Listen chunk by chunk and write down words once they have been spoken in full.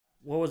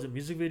What was it?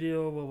 Music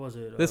video? What was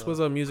it? This was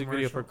a music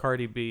video commercial? for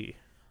Cardi B.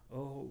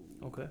 Oh,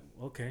 Okay.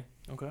 okay.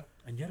 Okay.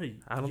 And yet,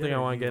 I don't think I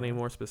want to get any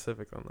more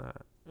specific on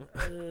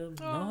that.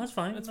 No, that's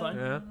fine. That's fine.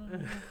 Yeah.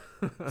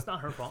 It's not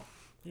her fault.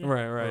 Yeah.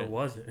 Right, Or right.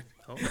 was it?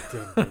 Oh.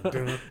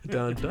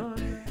 Dun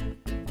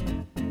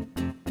dun.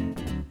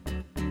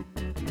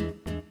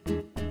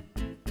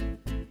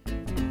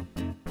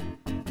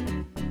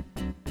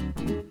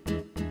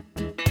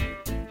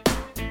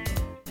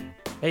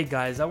 Hey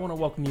guys, I want to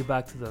welcome you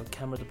back to the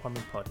Camera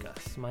Department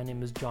Podcast. My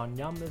name is John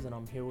Yambes and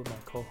I'm here with my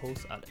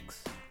co-host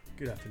Alex.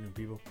 Good afternoon,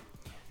 people.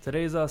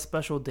 Today is a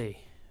special day.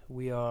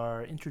 We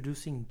are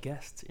introducing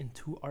guests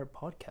into our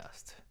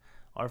podcast.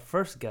 Our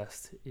first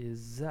guest is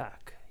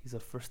Zach. He's a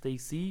first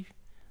AC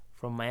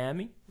from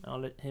Miami. I'll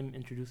let him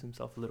introduce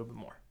himself a little bit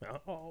more.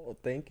 Oh,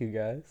 thank you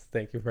guys.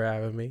 Thank you for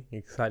having me.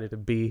 Excited to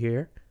be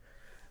here.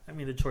 I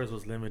mean, the choice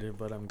was limited,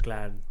 but I'm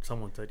glad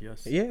someone said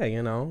yes. Yeah,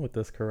 you know, with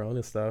this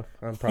Corona stuff,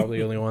 I'm probably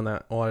the only one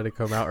that wanted to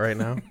come out right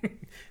now.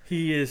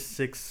 He is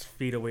 6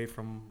 feet away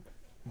from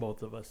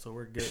both of us, so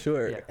we're good.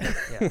 Sure.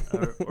 Yeah,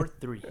 or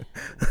three,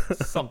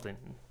 something.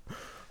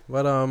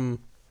 But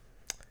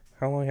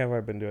how long have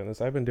I been doing this?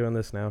 I've been doing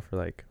this now for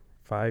like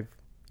 5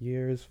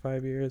 years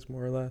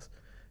more or less.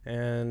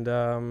 And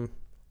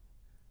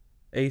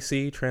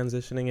AC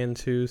transitioning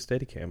into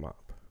Steadicam op.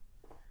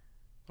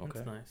 That's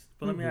Okay. nice.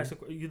 But let me ask you,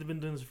 you've been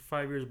doing this for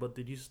 5 years, but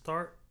did you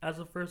start as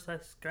a first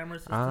camera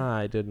assistant?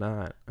 I did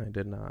not. How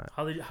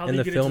did In you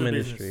the get film into the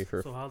industry business?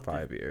 for So how did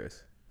 5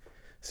 years.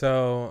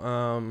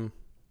 So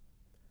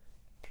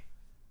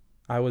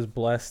I was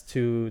blessed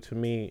to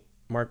meet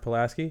Mark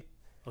Pulaski.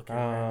 Okay,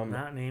 man,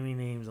 not naming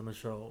names on the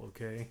show,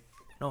 okay?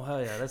 No,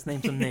 hell yeah, let's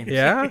name some names.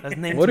 Yeah? Let's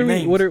name What some are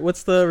we? names.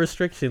 What's the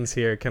restrictions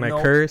here? Can I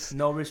No- curse?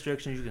 No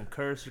restrictions. You can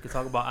curse. You can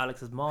talk about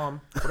Alex's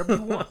mom. Whatever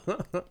you want.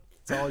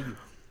 It's all you.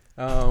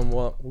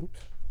 Well, oops.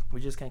 We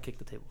just can't kick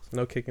the tables.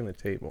 No kicking the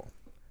table.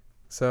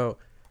 So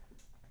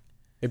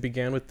it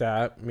began with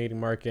that, meeting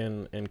Mark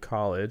in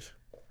college.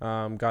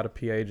 Got a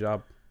PA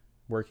job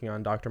working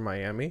on Dr.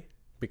 Miami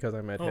because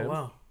I met Oh, him.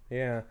 wow.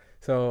 Yeah.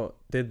 So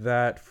did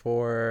that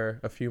for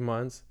a few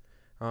months.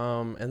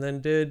 And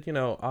then did,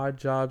 odd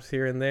jobs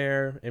here and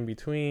there in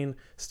between,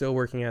 still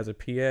working as a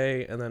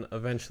PA, and then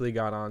eventually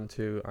got on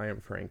to I Am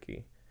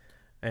Frankie.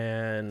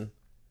 And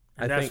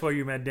I that's think where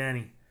you met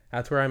Danny.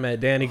 that's where I met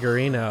Danny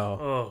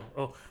Garino.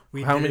 Oh,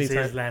 we How didn't many say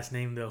his times- last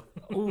name, though.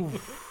 Ooh.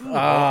 Guess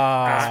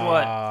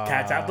what?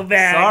 Cat's out the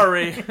bag.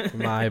 Sorry.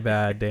 My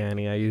bad,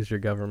 Danny. I used your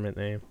government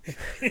name.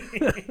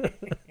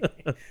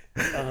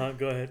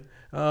 Go ahead.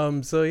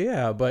 So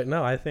yeah, but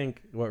no, I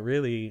think what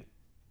really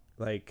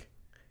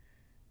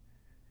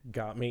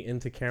got me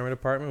into camera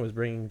department was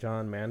bringing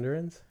John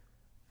mandarins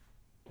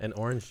and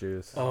orange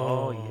juice.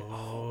 Oh,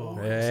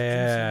 yeah.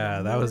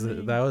 Yeah, that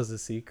was the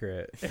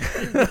secret.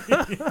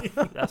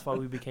 That's why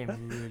we became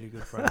really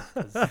good friends.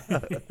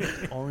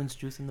 'Cause orange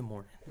juice in the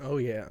morning. Oh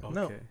yeah.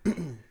 No.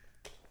 Okay.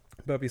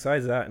 But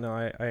besides that, no,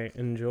 I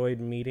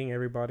enjoyed meeting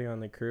everybody on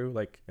the crew.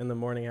 Like in the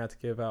morning I had to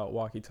give out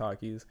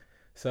walkie-talkies.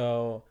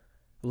 So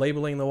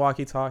labeling the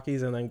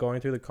walkie-talkies and then going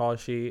through the call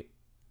sheet,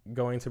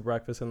 going to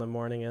breakfast in the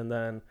morning, and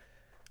then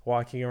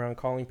walking around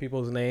calling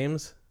people's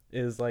names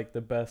is like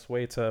the best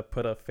way to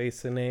put a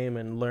face to name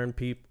and learn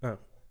people,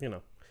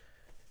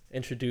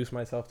 introduce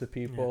myself to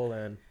people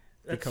and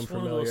become That's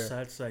one familiar. of those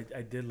sets I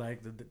did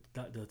like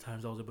the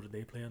times I was able to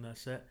day play on that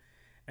set.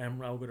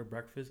 And I would go to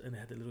breakfast and they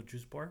had the little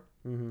juice bar.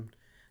 Mm-hmm.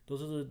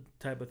 Those are the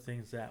type of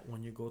things that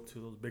when you go to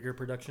those bigger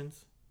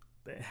productions,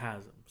 it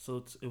has them.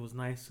 So it was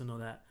nice to know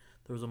that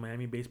there was a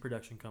Miami-based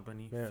production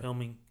company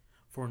filming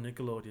for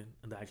Nickelodeon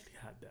and they actually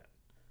had that.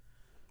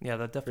 Yeah,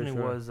 that definitely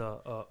sure. was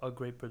a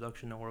great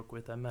production to work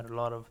with. I met a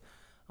lot of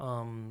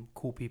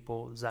cool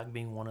people, Zach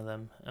being one of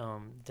them,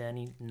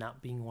 Danny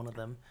not being one of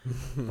them.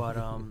 But,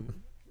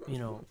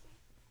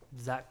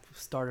 Zach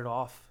started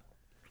off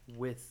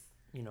with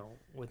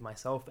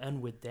myself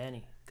and with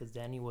Danny, because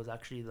Danny was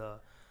actually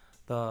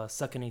the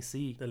second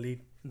AC. The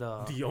lead,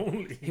 The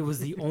only. He was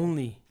the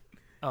only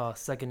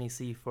second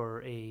AC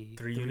for a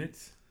Three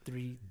units.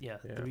 three Yeah.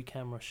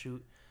 camera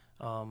shoot.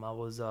 I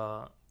was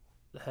the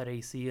head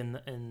AC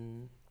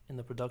in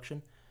the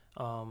production,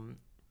 and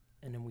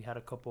then we had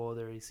a couple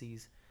other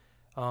ACs,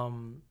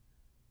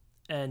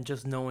 and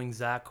just knowing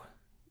Zach,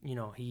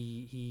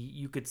 he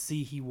you could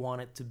see he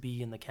wanted to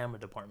be in the camera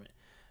department,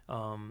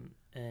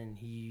 and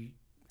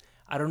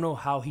I don't know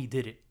how he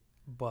did it,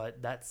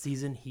 but that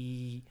season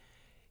he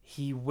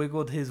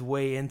wiggled his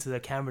way into the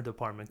camera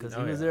department because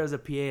he was there as a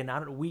PA,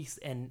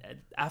 and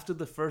after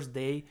the first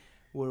day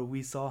where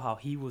we saw how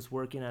he was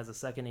working as a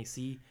second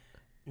AC,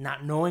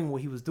 not knowing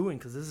what he was doing,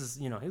 because this is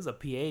he was a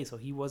PA, so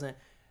he wasn't.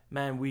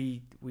 Man,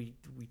 we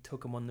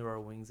took him under our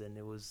wings, and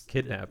it was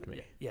Kidnapped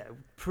me. Yeah,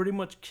 pretty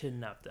much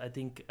kidnapped. I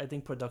think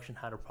production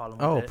had a problem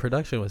with it.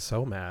 Production was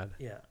so mad.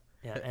 Yeah,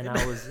 and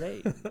I was,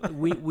 hey,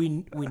 we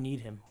need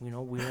him. We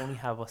only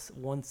have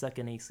one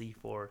second AC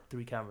for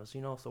 3 cameras.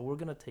 So we're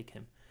gonna take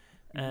him,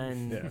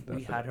 and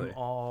we had him definitely.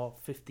 all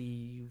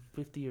 50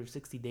 or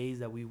 60 days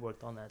that we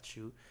worked on that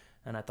shoot,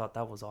 and I thought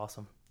that was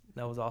awesome.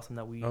 That was awesome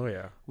that we Oh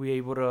yeah. we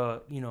able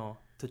to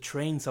to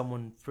train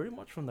someone pretty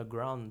much from the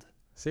ground.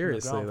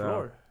 Seriously from the ground though.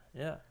 floor.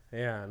 Yeah.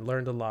 Yeah, and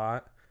learned a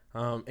lot.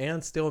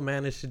 And still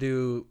managed to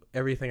do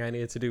everything I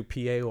needed to do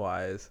PA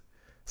wise.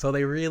 So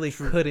they really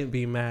couldn't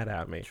be mad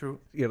at me. True.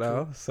 You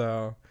know?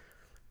 So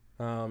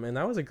and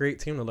that was a great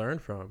team to learn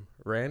from.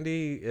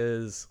 Randy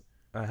is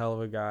a hell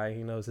of a guy.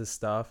 He knows his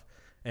stuff,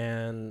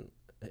 and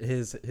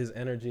his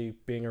energy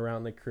being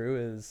around the crew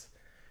is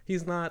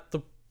he's not the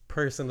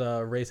person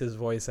to raise his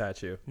voice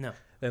at you. No.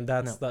 And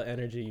that's the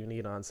energy you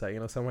need on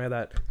set. Somewhere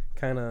that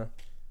kind of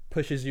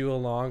pushes you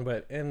along,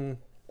 but in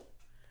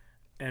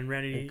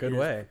Randy a good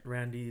way.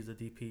 Randy is a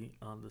DP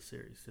on the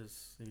series,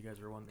 just so you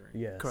guys are wondering.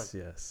 Yes, Correct.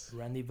 yes.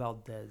 Randy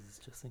Valdez,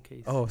 just in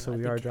case. Oh, so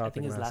we are I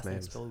dropping think his last last name's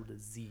names. spelled with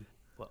a Z,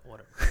 but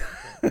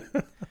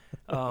whatever.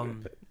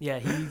 Yeah,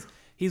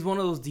 he's one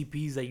of those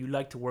DPs that you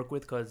like to work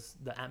with because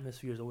the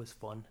atmosphere is always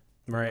fun.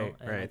 Right,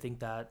 And right. I think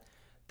that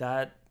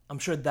I'm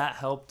sure that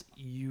helped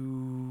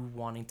you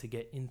wanting to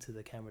get into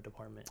the camera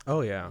department.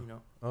 Oh yeah. You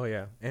know, Oh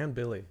yeah. And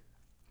Billy.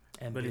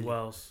 and Billy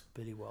Wells.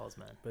 Billy Wells,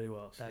 man. Billy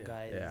Wells. That yeah.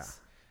 guy is. Yeah.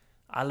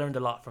 I learned a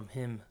lot from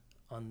him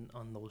on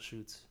those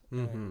shoots.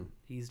 Mm-hmm. And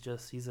he's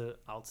an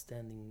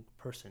outstanding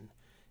person,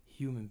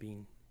 human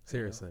being.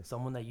 Seriously.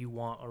 Someone that you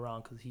want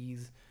around because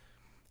he's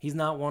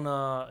not one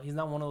of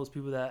those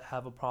people that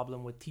have a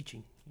problem with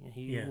teaching.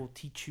 He will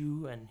teach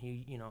you, and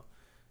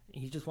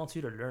he just wants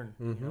you to learn.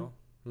 Mm-hmm. You know.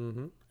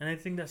 Mm-hmm. And I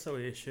think that's the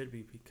way it should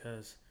be,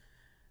 because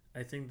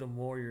I think the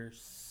more you're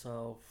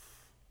self,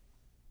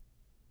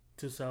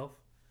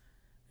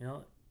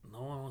 no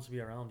one wants to be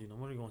around you.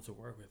 Nobody wants to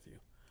work with you.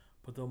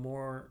 But the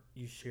more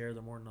you share,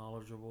 the more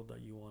knowledgeable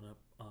that you want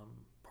to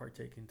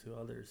partake into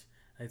others.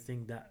 I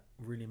think that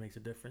really makes a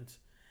difference.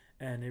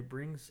 And it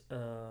brings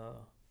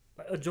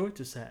a joy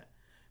to set,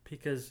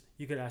 because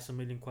you could ask a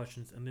million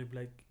questions and they'd be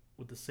like,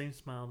 with the same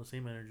smile, the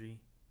same energy,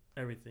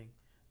 everything,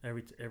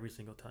 every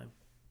single time.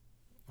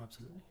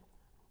 Absolutely.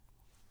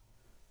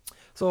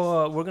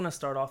 So we're gonna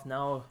start off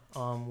now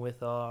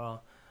with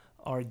our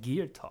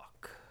gear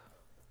talk.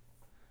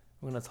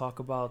 We're gonna talk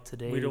about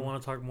today. We don't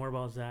want to talk more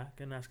about Zach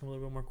and ask him a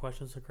little bit more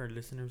questions so our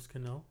listeners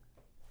can know.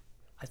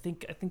 I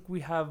think we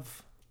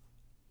have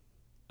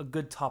a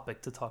good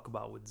topic to talk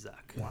about with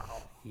Zach.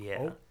 Wow. Yeah.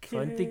 Okay. So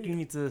I think you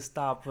need to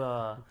stop.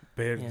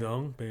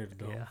 Perdón.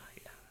 Yeah.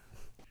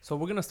 So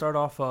we're gonna start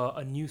off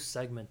a new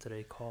segment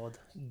today called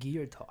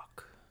Gear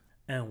Talk.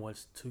 And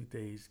what's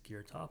today's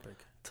gear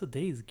topic?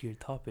 Today's gear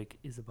topic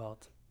is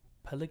about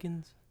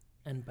pelicans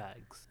and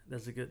bags.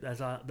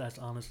 That's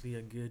honestly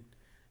a good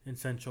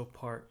essential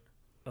part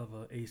of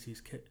a AC's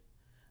kit.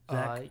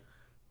 Zach,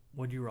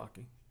 what are you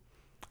rocking?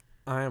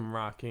 I am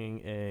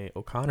rocking a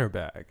O'Connor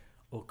bag.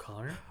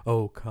 O'Connor?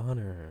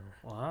 O'Connor.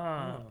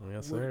 Wow.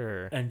 Yes,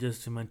 sir. And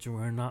just to mention,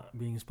 we're not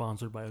being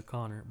sponsored by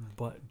O'Connor,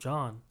 but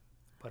John.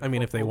 But I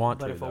mean, if they want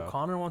but to, if though.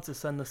 O'Connor wants to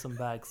send us some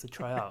bags to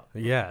try out,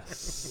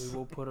 Yes. we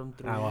will put them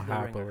through I will the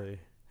ringer. happily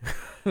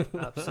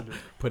Absolutely.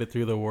 put it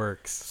through the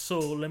works. So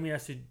let me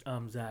ask you,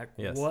 Zach,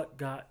 Yes. what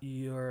got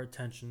your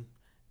attention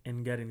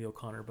in getting the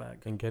O'Connor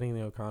bag? And getting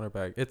the O'Connor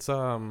bag. It's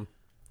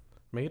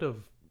made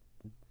of,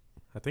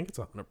 I think it's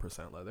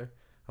 100% leather.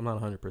 I'm not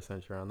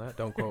 100% sure on that.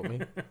 Don't quote me.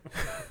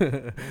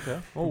 Okay.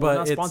 Well, But we're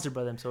not it's- sponsored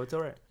by them, so it's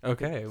all right.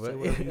 Okay, Say but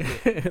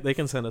whatever they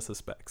can send us the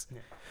specs.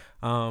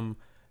 Yeah.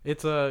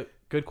 It's a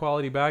good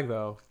quality bag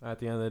though. At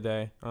the end of the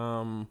day,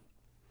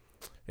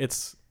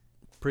 it's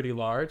pretty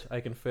large.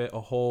 I can fit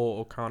a whole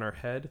O'Connor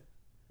head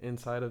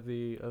inside of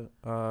the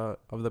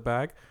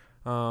bag.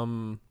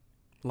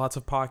 Lots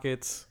of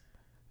pockets,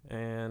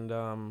 and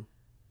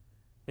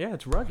yeah,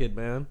 it's rugged,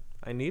 man.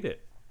 I need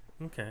it.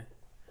 Okay.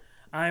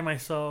 I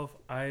myself,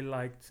 I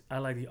like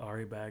the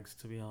Ari bags,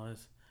 to be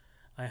honest.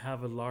 I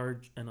have a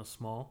large and a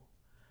small.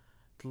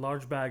 The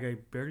large bag I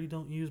barely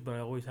don't use, but I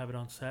always have it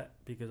on set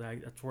because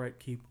that's where I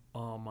keep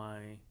all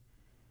my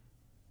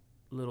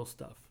little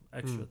stuff.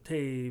 Extra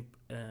tape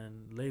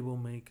and label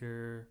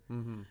maker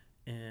Mm-hmm.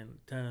 and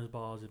tennis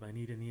balls if I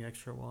need any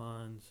extra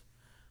ones.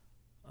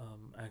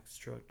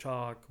 Extra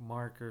chalk,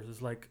 markers.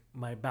 It's like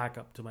my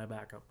backup to my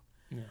backup.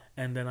 Yeah.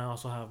 And then I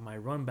also have my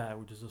run bag,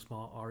 which is a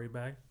small Ari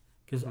bag,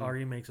 because Mhm.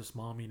 Ari makes a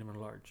small, medium, and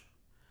large.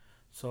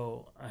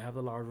 So I have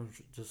the large one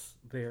just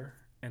there,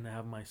 and I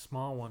have my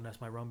small one.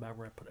 That's my run bag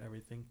where I put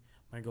everything,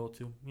 my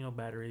go-to,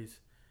 batteries,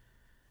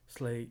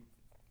 slate,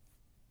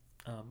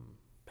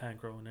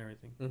 Pancro, and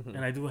everything. Mhm.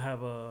 And I do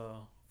have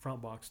a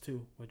front box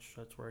too, which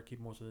that's where I keep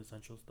most of the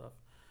essential stuff.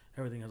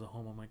 Everything has a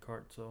home on my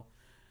cart, so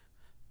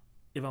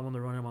if I'm on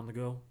the run, I'm on the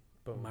go.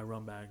 Boom. My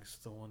run bag's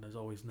the one that's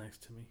always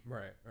next to me.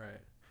 Right,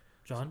 right.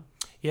 John?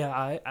 Yeah,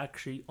 I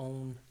actually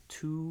own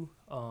two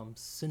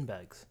sin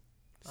bags.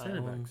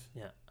 Cinebags.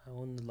 I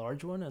own the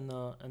large one and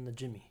the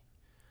Jimmy.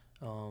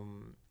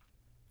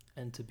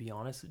 And to be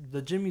honest,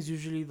 the Jimmy's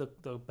usually the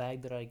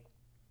bag that I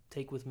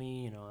take with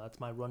me. That's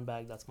my run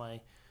bag. That's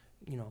my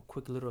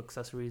quick little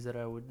accessories that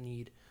I would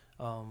need.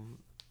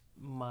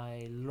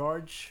 My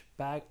large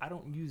bag I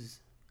don't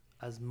use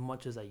as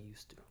much as I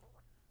used to.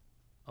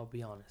 I'll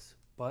be honest,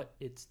 but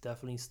it's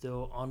definitely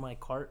still on my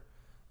cart.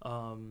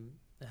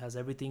 It has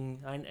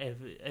everything.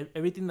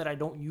 Everything that I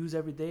don't use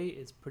every day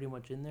is pretty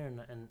much in there,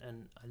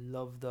 and I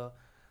love the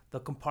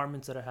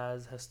compartments that it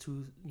has. Has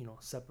two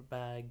separate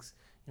bags.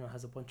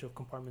 Has a bunch of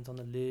compartments on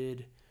the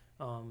lid.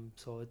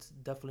 So it's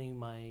definitely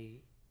my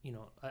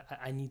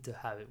I need to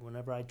have it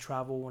whenever I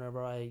travel.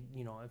 Whenever I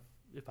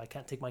if I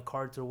can't take my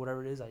cards or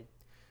whatever it is, I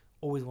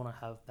always want to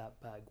have that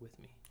bag with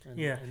me.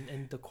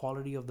 And the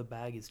quality of the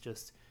bag is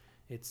just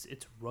it's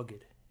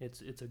rugged.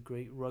 It's a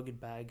great rugged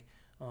bag.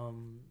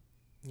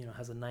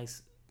 Has a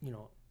nice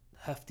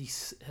hefty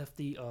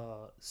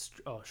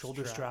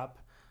shoulder strap.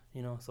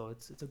 So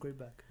it's a great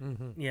bag.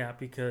 Mm-hmm. Yeah,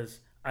 because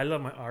I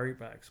love my Ari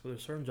bags, but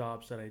there's certain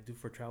jobs that I do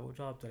for travel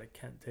jobs that I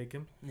can't take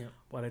them. Yeah.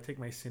 But I take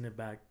my Cine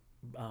bag,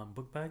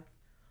 book bag.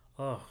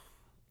 Oh,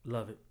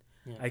 love it.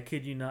 Yeah. I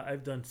kid you not.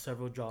 I've done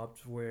several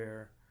jobs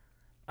where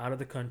out of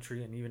the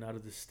country and even out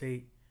of the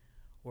state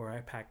where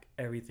I pack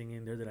everything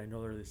in there that I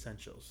know are the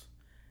essentials.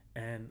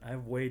 And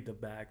I've weighed the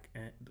bag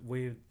and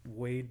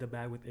weighed the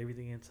bag with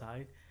everything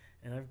inside,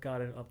 and I've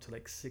gotten up to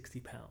like 60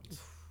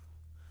 pounds.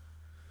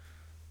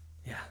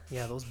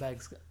 Yeah, those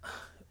bags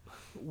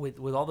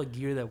with all the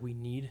gear that we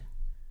need.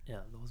 Yeah,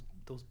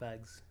 those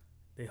bags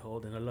They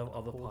hold, and I love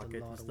all the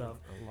pockets and stuff.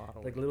 A lot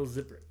of Like little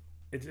zipper.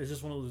 It's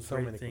just one of those So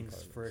great many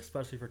things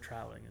especially for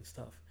traveling and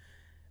stuff.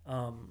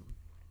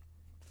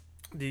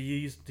 Do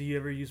you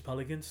ever use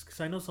Pelicans? Because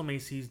I know some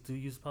ACs do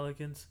use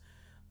Pelicans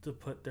to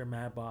put their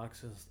mat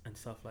boxes and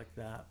stuff like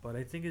that. But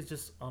I think it's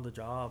just on the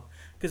job.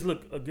 Because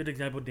look, a good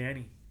example,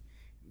 Danny.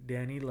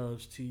 Danny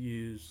loves to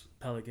use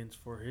Pelicans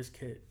for his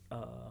kit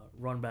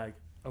run bag.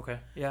 Okay.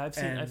 Yeah, I've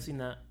seen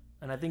that,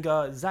 and I think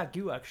Zach,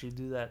 you actually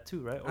do that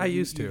too, right? Or I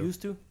used to. You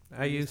used to.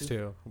 I used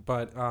to,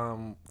 but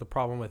the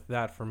problem with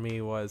that for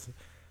me was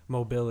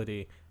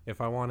mobility.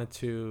 If I wanted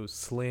to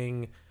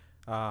sling,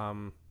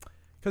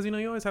 because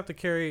you always have to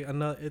carry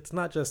another. It's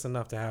not just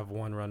enough to have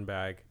one run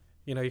bag.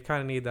 You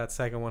kind of need that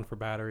second one for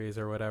batteries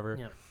or whatever.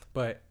 Yeah.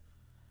 But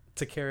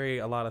to carry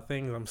a lot of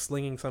things, I'm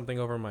slinging something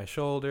over my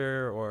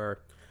shoulder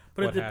or.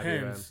 But it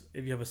depends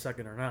if you have a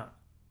second or not.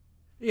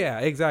 Yeah,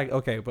 exactly.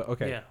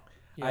 Okay. Yeah.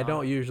 I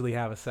don't usually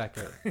have a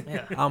second.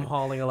 Yeah. I'm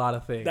hauling a lot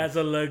of things. That's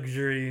a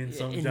luxury in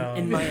some jobs.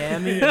 In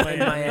Miami,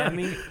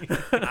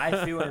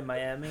 I feel in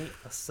Miami,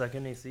 a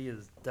second AC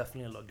is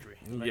definitely a luxury.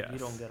 Yes. You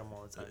don't get them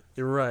all the time.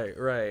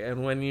 Right.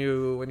 And when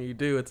you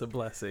do, it's a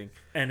blessing.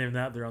 And if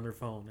not, they're on their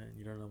phone and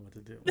you don't know what to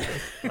do.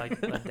 like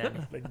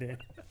Danny. Like Danny.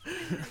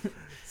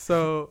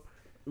 So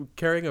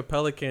carrying a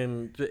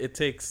Pelican, it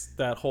takes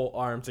that whole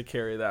arm to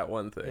carry that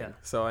one thing. Yeah.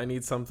 So I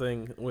need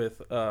something with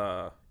with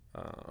a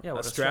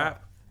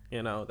strap.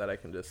 That I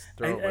can just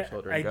throw over my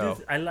shoulder and go.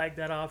 I like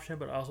that option,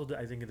 but also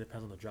I think it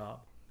depends on the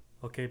job.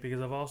 Okay,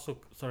 because I've also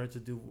started to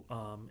do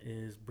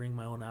is bring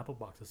my own Apple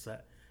Boxes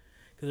set.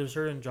 Because there's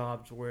certain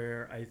jobs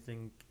where I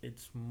think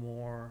it's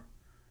more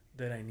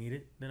that I need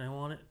it than I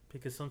want it.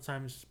 Because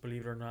sometimes,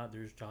 believe it or not,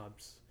 there's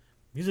jobs,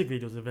 music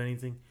videos, if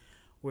anything,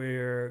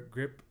 where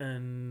grip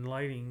and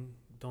lighting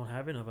don't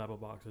have enough Apple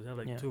Boxes. They have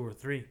like 2 or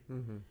 3.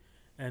 Mm-hmm.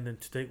 And then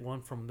to take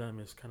one from them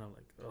is kind of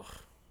like, ugh.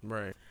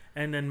 Right.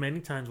 And then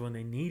many times when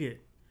they need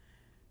it,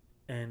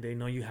 and they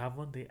know you have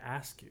one, they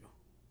ask you.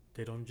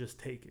 They don't just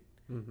take it.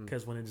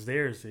 Because when it's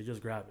theirs, they just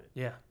grab it.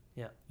 Yeah.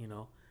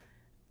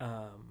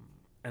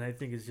 And I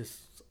think it's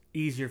just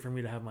easier for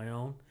me to have my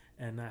own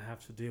and not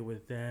have to deal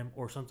with them.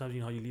 Or sometimes,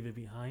 how you leave it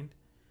behind.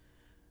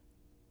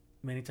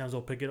 Many times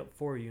they'll pick it up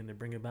for you and they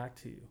bring it back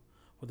to you.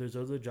 But there's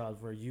other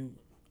jobs where you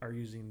are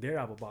using their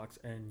Apple Box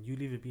and you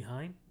leave it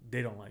behind.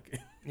 They don't like it.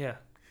 Yeah.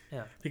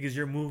 Because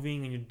you're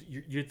moving and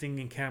you're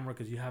thinking camera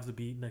because you have to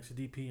be next to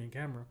DP and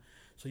camera.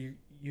 So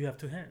you have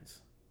 2 hands.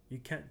 You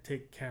can't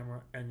take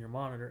camera and your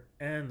monitor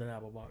and the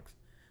Apple Box.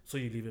 So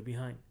you leave it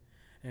behind.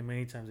 And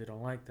many times they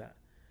don't like that.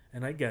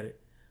 And I get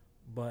it.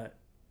 But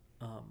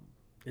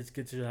it's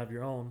good to have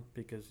your own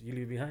because you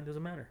leave it behind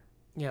doesn't matter.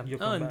 Yeah.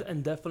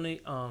 And definitely,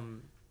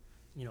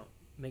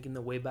 making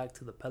the way back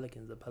to the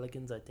Pelicans. The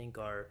Pelicans, I think,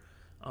 are,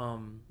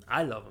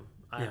 I love them.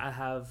 I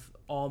have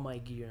all my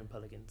gear in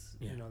Pelicans.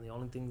 Yeah. The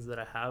only things that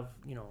I have,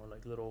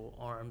 like little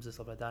arms and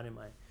stuff like that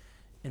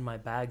in my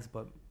bags,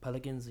 but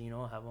Pelicans,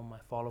 I have on my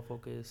follow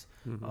focus.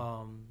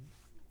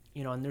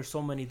 Mm-hmm. And there's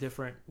so many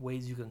different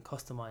ways you can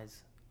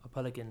customize a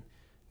Pelican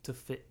to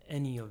fit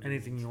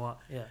anything you want.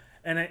 Yeah.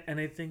 And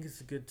I think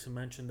it's good to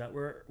mention that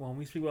when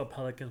we speak about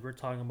Pelicans, we're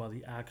talking about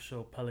the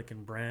actual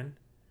Pelican brand.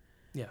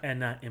 Yeah. And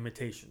not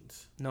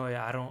imitations. No,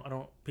 yeah, I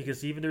don't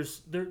because even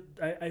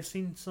I've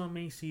seen some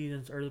ACs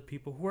and other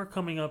people who are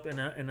coming up and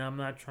I'm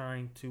not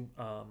trying to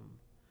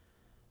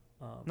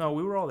no,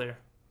 we were all there.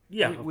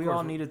 Yeah, we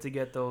all needed to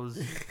get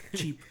those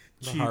cheap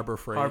Harbor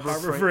Freight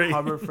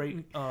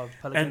Pelicans.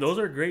 And those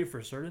are great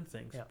for certain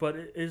things. Yeah. But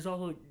it is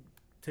also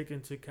taken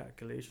into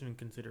calculation and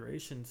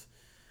considerations.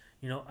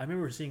 I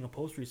remember seeing a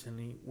post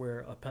recently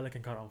where a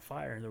Pelican caught on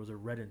fire and there was a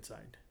red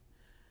inside.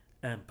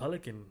 And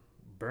Pelican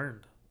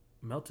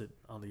melted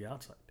on the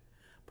outside.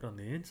 But on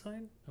the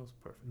inside, it was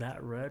perfect.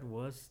 That red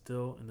was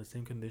still in the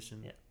same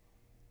condition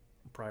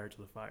prior to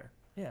the fire.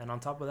 Yeah, and on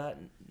top of that,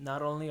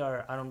 not only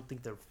I don't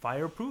think they're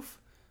fireproof,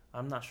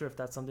 I'm not sure if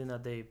that's something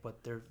that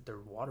but they're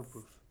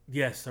waterproof.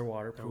 Yes, they're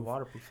waterproof. They're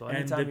waterproof. So And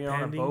anytime you're on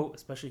a depending- boat,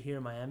 especially here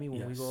in Miami,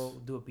 when we Yes.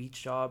 go do a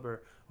beach job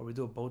or we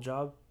do a boat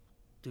job,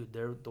 dude,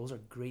 those are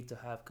great to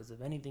have because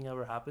if anything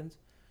ever happens,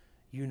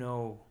 you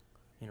know,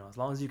 as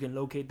long as you can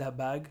locate that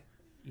bag,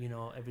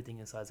 everything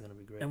inside is gonna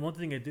be great. And one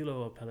thing I do love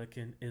about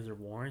Pelican is their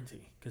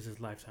warranty, because it's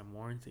lifetime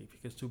warranty.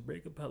 Because to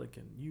break a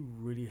Pelican, you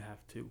really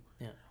have to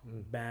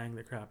bang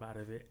the crap out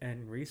of it.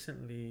 And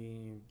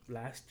recently,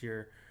 last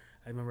year,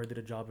 I remember I did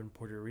a job in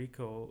Puerto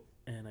Rico,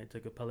 and I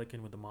took a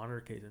Pelican with a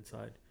monitor case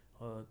inside,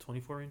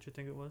 24-inch, I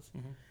think it was.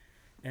 Mhm.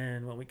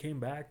 And when we came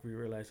back, we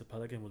realized the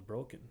Pelican was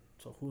broken.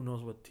 So who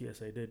knows what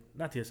TSA did?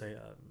 Not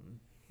TSA.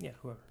 Yeah,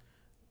 whoever.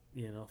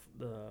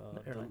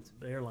 The airlines.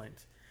 The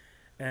airlines,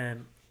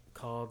 and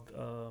called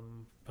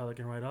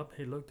Pelican right up.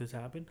 Hey, look, this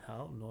happened.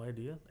 How? No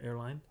idea.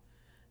 Airline,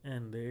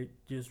 and they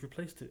just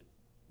replaced it,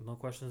 no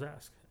questions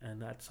asked.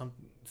 And that's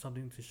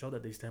something to show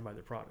that they stand by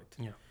their product.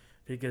 Yeah.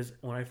 Because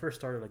when I first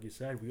started, like you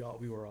said,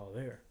 we were all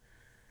there,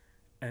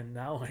 and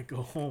now I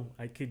go home.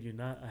 I kid you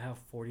not, I have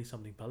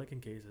 40-something Pelican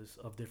cases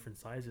of different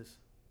sizes,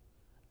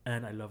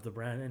 and I love the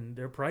brand, and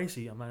they're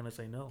pricey. I'm not gonna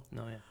say no.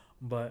 No, yeah.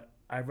 But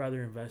I'd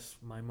rather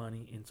invest my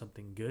money in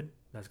something good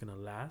that's gonna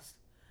last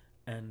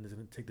and is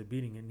gonna take the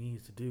beating it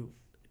needs to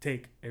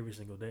take every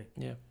single day.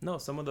 Yeah. No,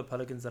 some of the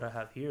Pelicans that I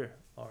have here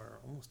are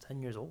almost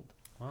 10 years old.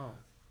 Wow.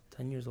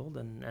 10 years old,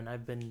 and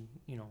I've been,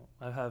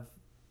 I have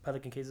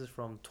Pelican cases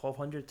from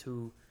 1200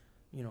 to,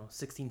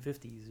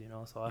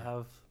 1650s, so I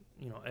have,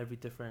 every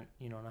different,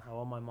 and I have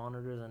all my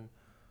monitors and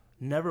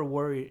never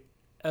worry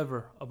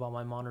ever about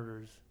my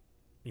monitors,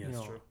 Yeah,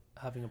 that's true.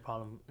 having a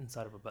problem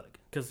inside of a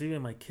Pelican. Because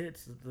even my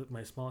kids,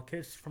 my small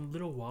kids, from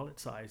little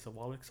wallet size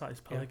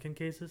Pelican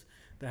cases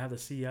that have the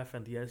CF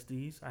and the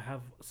SDs, I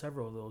have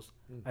several of those.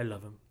 I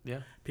love them.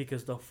 Yeah.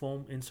 Because the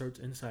foam inserts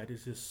inside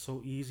is just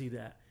so easy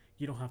that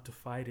you don't have to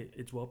fight it.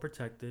 It's well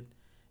protected.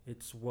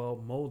 It's well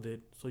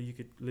molded, so you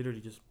could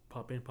literally just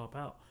pop in, pop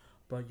out.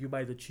 But you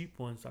buy the cheap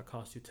ones that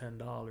cost you $10,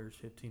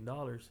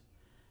 $15.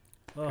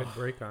 Could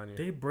break on you.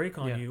 They break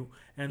on you,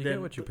 and you then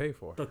get what you pay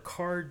for. the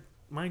card,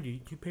 mind you,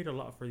 you paid a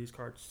lot for these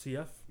cards.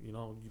 CF,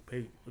 you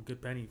pay a good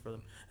penny for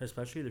them,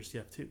 especially their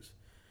CF2s.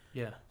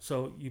 Yeah.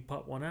 So you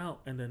pop one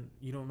out, and then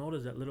you don't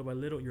notice that little by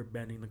little you're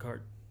bending the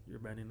card.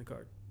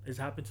 It's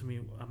happened to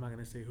me. I'm not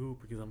gonna say who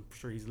because I'm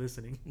sure he's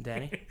listening.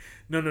 Danny?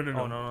 No.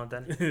 Oh, no,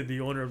 Danny. The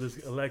owner of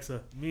this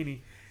Alexa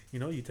Mini.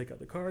 You take out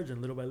the cards, and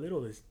little by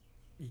little,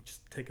 you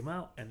just take them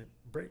out, and it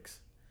breaks.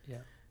 Yeah.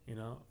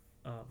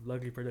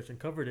 Luckily production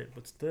covered it,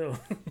 but still.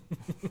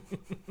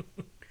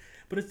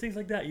 But it's things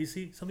like that. You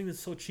see, something that's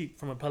so cheap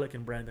from a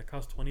Pelican brand that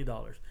costs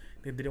 $20.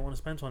 They didn't want to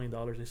spend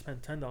 $20. They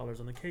spent $10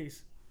 on the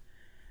case,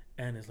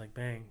 and it's like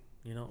bang.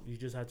 You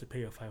just had to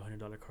pay a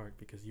 $500 card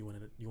because you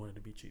wanted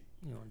to be cheap.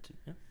 You want to?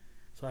 Yeah.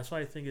 So that's why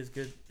I think it's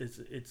good.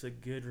 It's a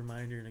good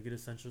reminder and a good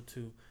essential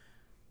to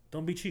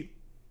don't be cheap.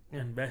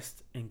 Yeah.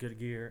 Invest in good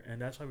gear,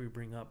 and that's why we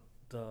bring up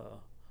the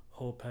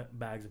whole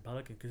bags of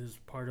Pelican because it's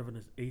part of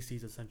an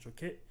AC's essential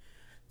kit.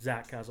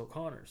 Zach has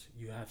O'Connor's.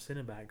 You have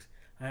Cinebags.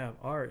 I have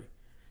Ari.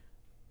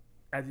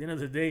 At the end of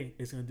the day,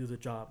 it's going to do the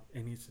job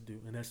it needs to do,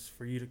 and that's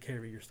for you to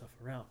carry your stuff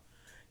around.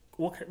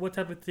 What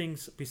type of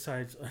things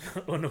besides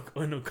an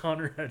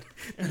O'Connor head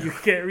do you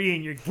carry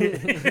in your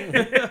kit?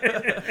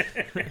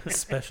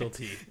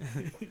 Specialty.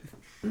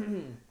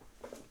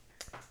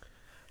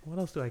 What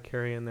else do I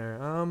carry in there?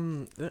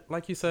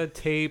 Like you said,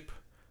 tape.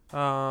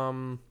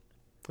 The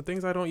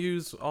things I don't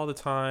use all the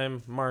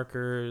time,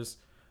 markers,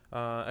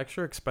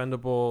 extra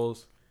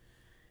expendables.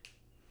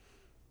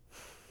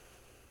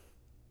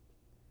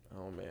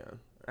 Oh man,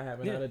 I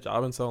haven't had a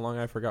job in so long.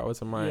 I forgot what's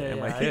in my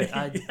kit.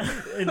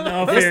 In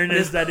all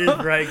fairness, that is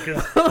right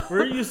because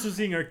we're used to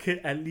seeing our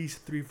kit at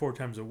least 3-4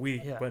 times a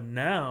week, but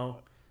now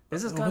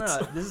this is kind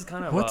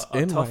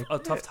of a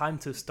tough time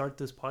to start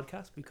this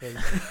podcast because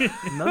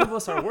none of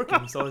us are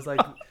working. So it's like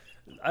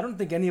I don't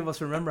think any of us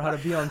remember how to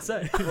be on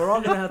set. We're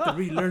all gonna have to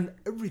relearn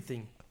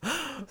everything.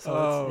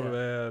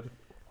 So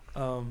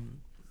man.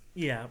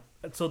 Yeah.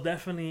 So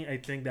definitely, I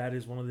think that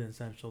is one of the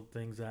essential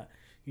things that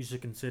you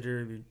should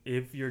consider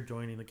if you're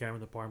joining the camera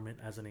department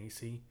as an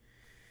AC,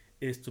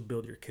 is to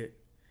build your kit.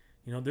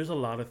 There's a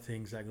lot of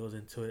things that goes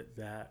into it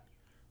that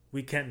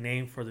we can't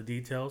name for the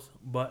details,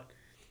 but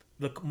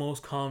the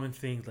most common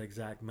things, like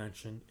Zach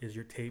mentioned, is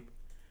your tape,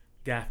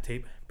 gaff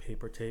tape,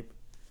 paper tape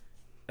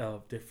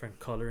of different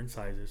color and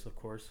sizes, of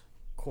course,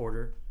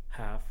 quarter,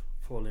 half,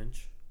 full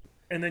inch.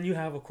 And then you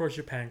have, of course,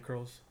 your pan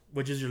curls,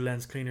 which is your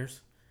lens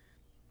cleaners.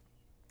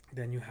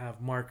 Then you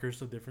have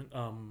markers of different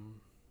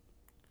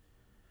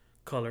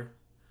color,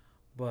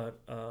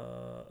 but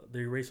the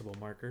erasable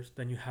markers.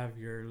 Then you have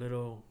your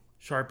little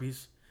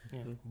Sharpies,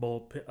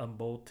 bold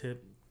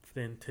tip,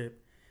 thin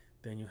tip.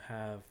 Then you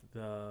have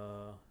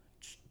the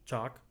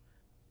chalk,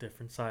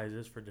 different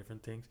sizes for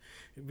different things.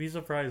 You'd be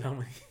surprised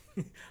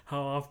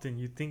how often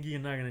you think you're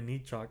not gonna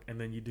need chalk,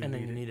 and then you do. And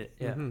then you need it.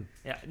 Yeah,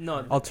 yeah.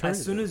 No,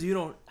 as soon as you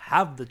don't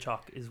have the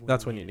chalk is when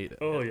that's when you need it.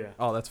 Oh yeah.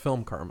 Oh, that's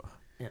film karma.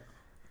 Yeah.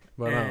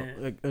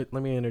 But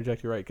let me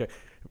interject you right. Okay.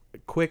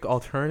 Quick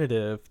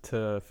alternative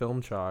to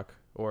film chalk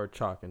or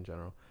chalk in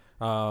general.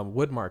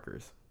 Wood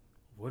markers.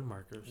 Wood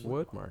markers.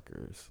 Wood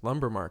markers.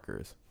 Lumber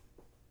markers.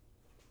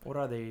 What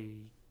are they?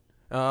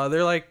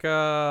 They're like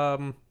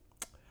a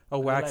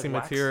waxy like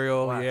wax?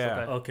 material. Wax,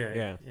 Yeah. Okay.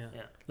 Yeah.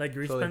 Yeah. Like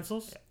grease So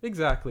pencils.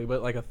 Exactly,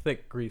 but like a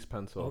thick grease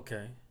pencil.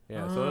 Okay.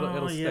 Yeah. So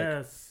it'll stick.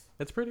 Yes.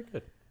 It's pretty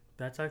good.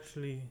 That's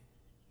actually,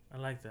 I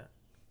like that.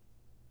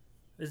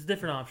 It's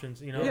different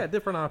options, you know. Yeah,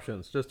 different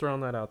options. Just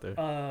throwing that out there.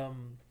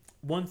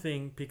 One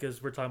thing,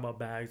 because we're talking about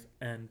bags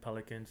and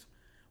Pelicans,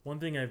 one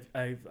thing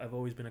I've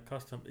always been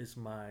accustomed is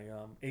my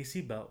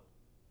AC belt,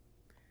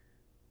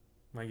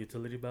 my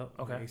utility belt,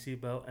 Okay. my AC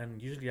belt,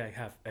 and usually I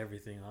have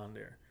everything on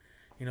there,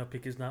 you know,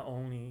 because not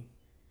only,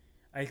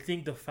 I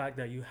think the fact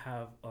that you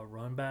have a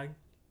run bag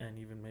and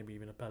maybe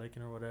even a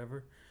Pelican or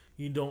whatever,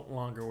 you don't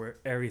longer wear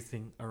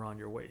everything around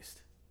your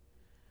waist.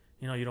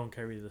 You know, you don't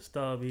carry the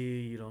stubby,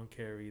 you don't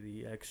carry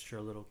the extra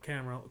little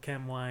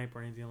cam wipe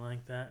or anything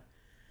like that.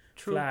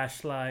 True.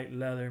 Flashlight,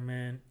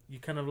 Leatherman. You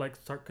kind of like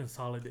start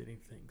consolidating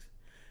things.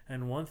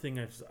 And one thing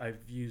I've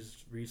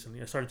used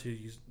recently, I started to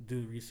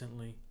do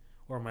recently,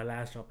 or my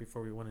last job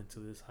before we went into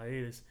this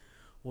hiatus,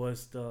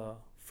 was the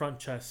front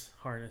chest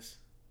harness.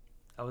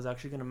 I was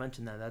actually gonna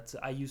mention that.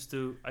 I used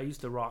to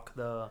rock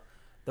the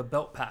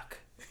belt pack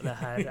that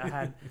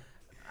I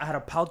had a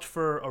pouch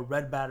for a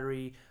red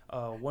battery,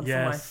 one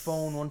for my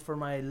phone, one for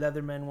my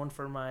Leatherman, one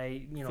for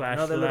my Flashlight,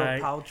 another little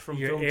pouch from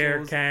your Film air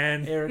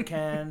Tools,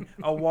 can,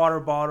 a water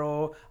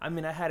bottle. I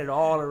mean, I had it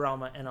all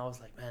around and I was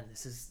like, man,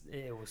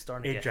 it was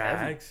starting to get heavy.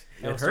 drags.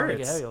 It was starting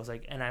to get heavy. I was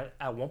like, and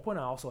at one point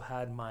I also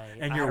had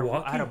And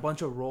I had a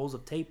bunch of rolls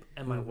of tape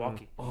and my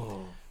walkie.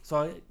 Oh,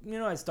 So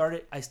I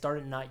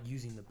started not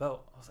using the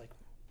belt. I was like,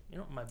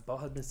 my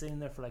belt had been sitting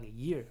there for like a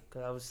year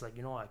because I was like,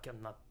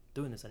 I'm not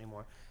doing this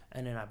anymore.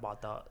 And then I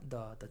bought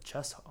the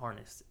chest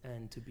harness.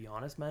 And to be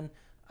honest, man,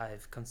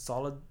 I've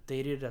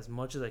consolidated as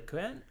much as I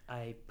can.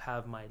 I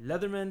have my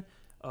Leatherman,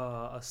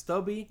 a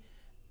stubby,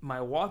 my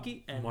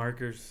walkie, and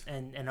markers,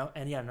 and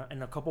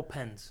a couple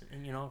pens,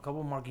 and a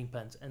couple marking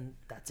pens, and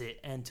that's it.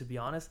 And to be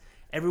honest,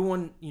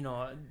 everyone,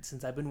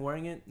 since I've been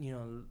wearing it,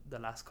 the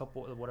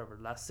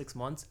last 6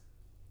 months,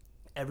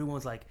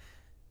 everyone's like,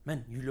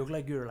 man, you look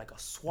like you're like a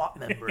SWAT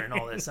member and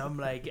all this. I'm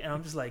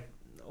just like,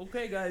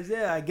 okay, guys,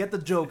 yeah, I get the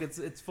joke.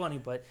 It's funny,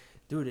 but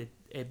dude,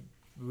 it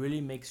really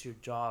makes your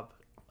job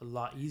a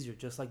lot easier.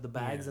 Just like the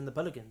bags and the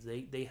Pelicans,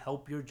 they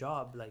help your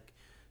job, like,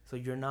 so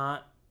you're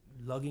not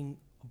lugging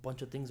a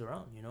bunch of things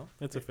around.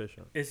 It's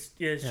efficient. It's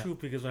true,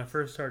 because when I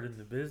first started in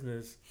the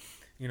business,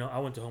 I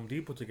went to Home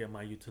Depot to get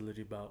my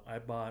utility belt. I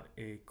bought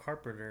a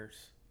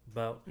carpenter's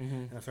belt,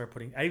 and I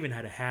started I even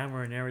had a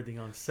hammer and everything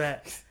on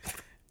set.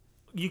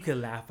 You could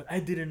laugh, but I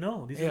didn't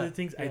know. These are the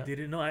things I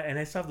didn't know. And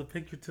I still have the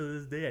picture to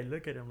this day. I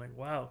look at it, I'm like,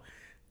 wow.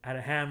 I had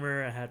a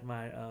hammer. I had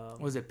my...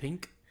 was it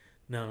pink?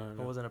 No. It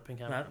wasn't a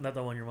pink hammer? Not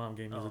the one your mom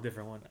gave me. It was a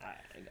different one.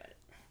 I got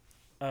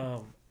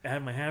it. I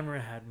had my hammer. I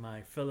had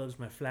my Phillips,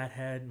 my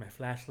flathead, my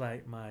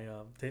flashlight, my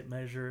tape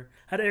measure.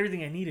 I had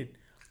everything I needed,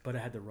 but I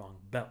had the wrong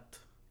belt,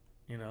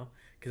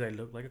 because I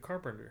looked like a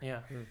carpenter. Yeah.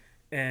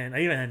 And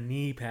I even had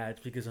knee pads,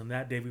 because on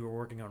that day we were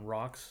working on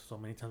rocks. So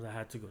many times I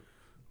had to go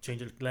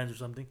change a lens or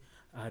something.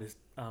 I had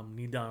to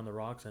knee down on the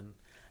rocks, and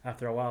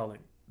after a while, like,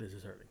 this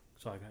is hurting.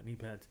 So I got knee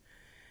pads.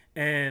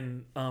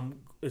 And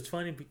it's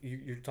funny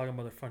you're talking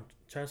about the front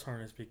chest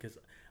harness, because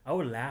I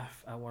would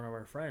laugh at one of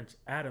our friends,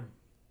 Adam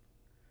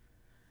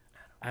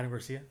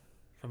Garcia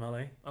from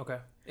LA. Okay.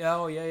 Yeah.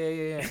 Oh,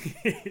 yeah.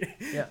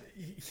 Yeah.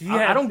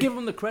 I don't give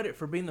him the credit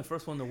for being the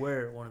first one to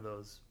wear one of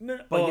those. No,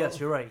 but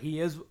yes, you're right. He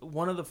is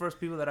one of the first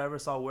people that I ever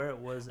saw wear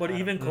it. But Adam.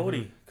 Even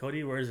Cody.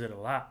 Cody wears it a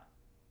lot.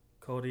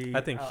 Cody. I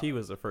think he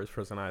was the first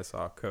person I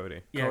saw. Cody.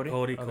 Yeah,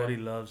 Cody. Okay. Cody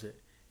loves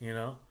it.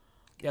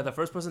 Yeah, the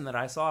first person that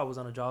I saw, I was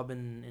on a job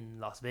in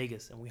Las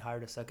Vegas, and we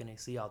hired a second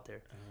AC out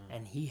there,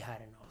 and he had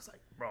it. And I was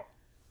like, bro.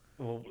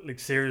 Well, like,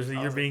 seriously,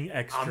 you're being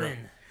extra.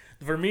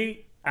 For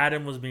me,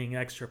 Adam was being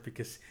extra,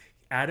 because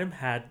Adam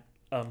had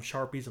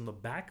Sharpies on the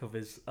back of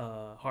his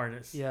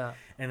harness. Yeah.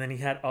 And then he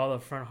had all the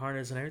front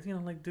harness and everything. And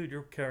I'm like, dude,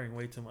 you're carrying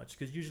way too much.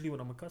 Because usually what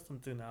I'm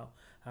accustomed to now,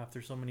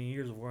 after so many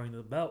years of wearing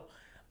the belt,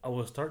 I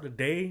will start the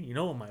day,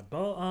 with my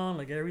belt on,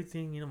 like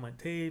everything, my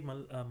tape, my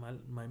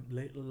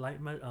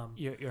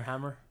your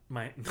hammer,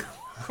 my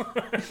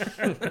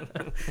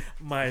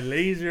my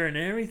laser and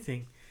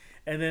everything,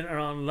 and then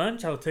around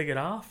lunch I'll take it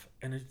off,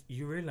 and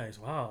you realize,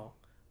 wow,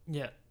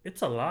 yeah,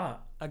 it's a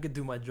lot. I could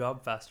do my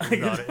job faster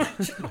without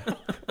it.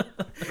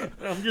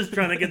 I'm just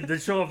trying to get the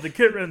show off the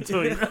kit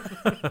rental,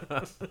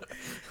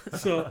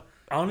 So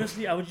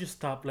honestly, I would just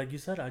stop, like you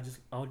said.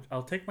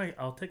 I'll take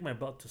my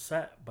belt to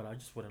set, but I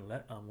just wouldn't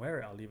wear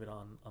it. I'll leave it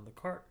on the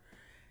cart.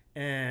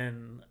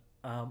 And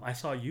I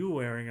saw you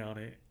wearing on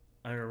it.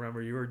 I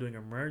remember you were doing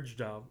a merge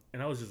job,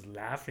 and I was just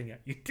laughing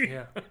at you.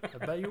 Yeah,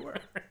 I bet you were.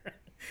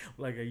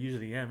 Like I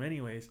usually am,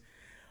 anyways.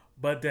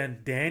 But then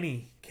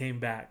Danny came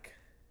back.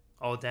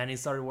 Oh, Danny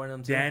started wearing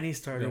them too. Danny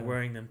started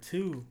wearing them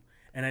too,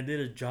 and I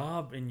did a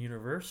job in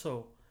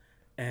Universal,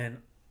 and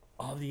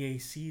all the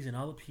ACs and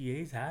all the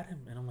PAs had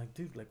him, and I'm like,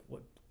 dude, like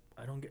what?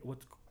 I don't get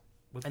what's.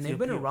 And they've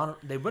been around.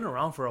 They've been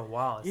around for a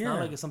while. It's not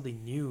like it's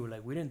something new.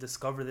 Like we didn't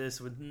discover this.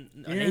 An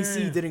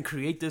AC didn't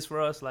create this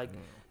for us. Like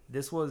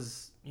this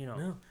was,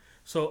 No.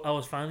 So I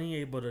was finally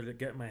able to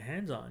get my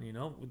hands on,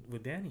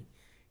 with Danny.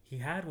 He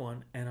had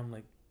one, and I'm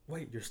like,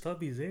 wait, your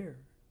stubby's there,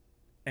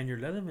 and your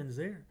Leatherman's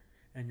there,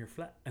 and your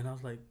flat. And I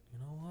was like, you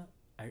know what?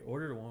 I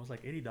ordered one. It was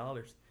like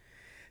 $80.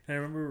 And I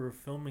remember we were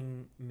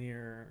filming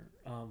near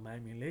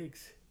Miami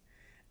Lakes,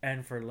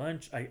 and for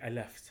lunch I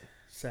left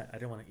set. I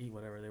didn't want to eat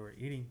whatever they were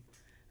eating,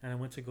 and I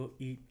went to go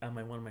eat at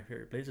one of my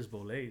favorite places,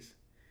 Bole's.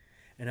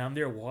 And I'm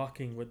there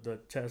walking with the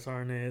chest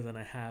harness, and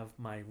I have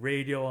my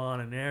radio on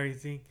and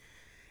everything.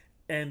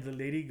 And the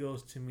lady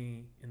goes to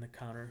me in the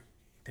counter,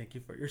 "Thank you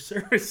for your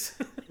service."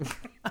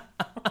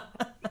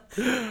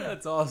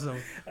 That's awesome.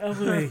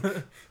 I'm like,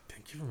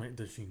 "Thank you for my."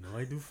 Does she know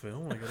I do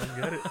film? Like, I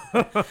don't get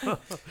it.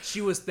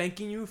 She was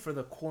thanking you for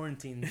the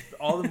quarantine,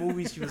 all the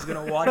movies she was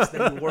gonna watch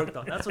that you worked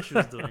on. That's what she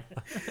was doing.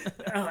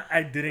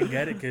 I didn't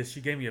get it because she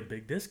gave me a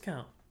big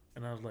discount,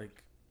 and I was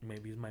like,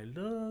 maybe it's my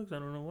looks. I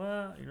don't know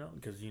why,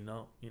 because you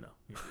know. Yeah.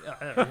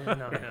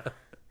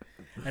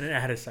 And then I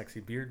had a sexy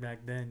beard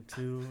back then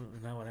too,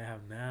 not what I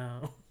have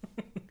now.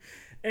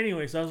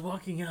 Anyway, so I was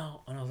walking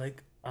out, and I was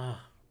like,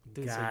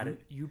 Dude, got so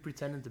it. You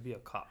pretended to be a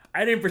cop.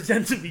 I didn't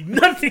pretend to be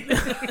nothing.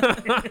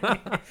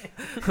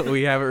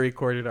 We have it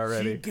recorded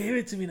already. She gave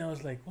it to me, and I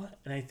was like, what?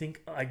 And I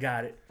think I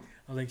got it.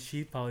 I was like,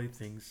 she probably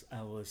thinks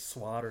I was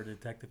SWAT or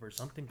detective or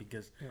something,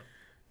 because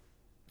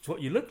it's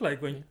what you look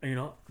like when,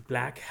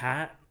 black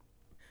hat,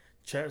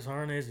 chest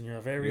harness, and you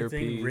have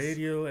everything, Earpiece.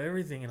 radio,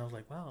 everything. And I was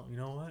like, wow, you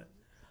know what?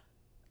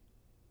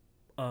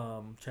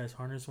 Chest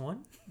harness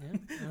 1,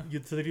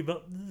 utility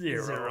belt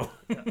 0.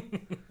 Yeah.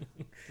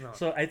 No.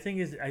 So I think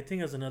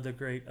it's another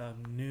great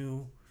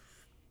new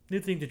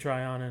thing to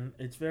try on, and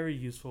it's very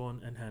useful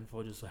and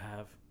handful just to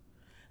have.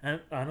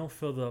 And I don't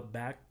feel the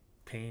back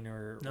pain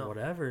or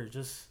whatever.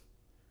 It's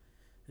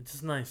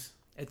just nice.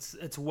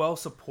 It's well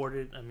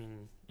supported. I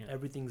mean,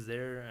 everything's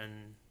there,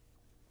 and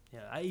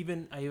I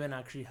even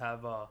actually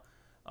have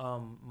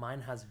mine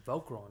has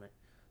Velcro on it.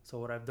 So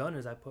what I've done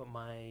is I put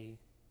my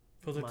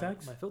filter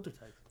tags. My filter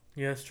tags.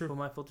 Yeah, it's true. Put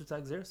my filter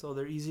tags there, so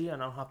they're easy,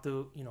 and I don't have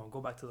to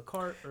go back to the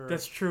cart.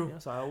 That's true.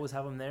 So I always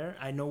have them there.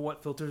 I know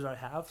what filters I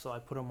have, so I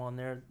put them on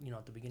there.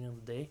 At the beginning of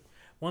the day.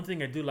 One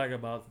thing I do like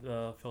about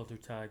filter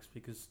tags,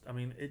 because I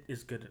mean it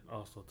is good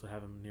also to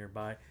have them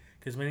nearby,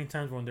 because many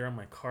times when they're on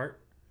my cart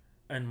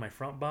and my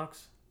front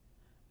box,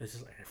 it's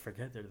just like I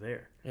forget they're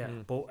there. Yeah.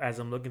 But as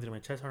I'm looking through my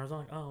chest harness, I'm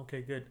like, oh,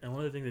 okay, good. And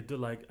one of the things I do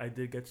like, I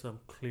did get some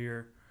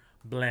clear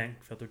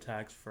blank filter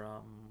tags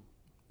from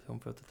Film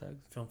filter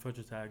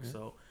tags. Yeah.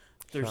 So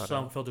there's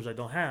some filters I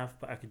don't have,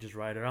 but I could just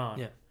write it on.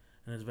 Yeah.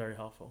 And it's very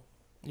helpful.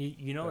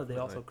 You know that they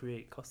also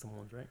create custom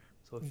ones, right?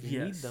 So if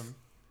you need them.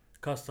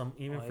 Custom,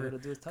 even for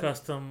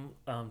custom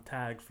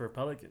tags for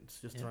Pelicans,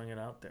 just throwing it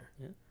out there.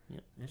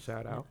 Yeah.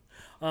 Shout out.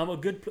 A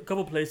good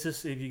couple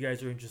places if you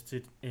guys are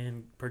interested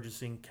in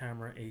purchasing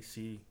camera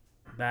AC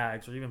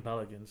bags or even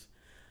Pelicans.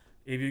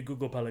 If you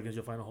Google Pelicans,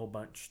 you'll find a whole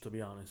bunch, to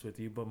be honest with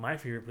you. But my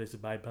favorite place to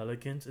buy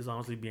Pelicans is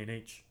honestly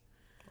B&H.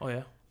 Oh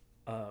yeah.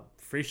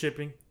 Free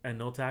shipping and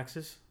no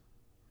taxes.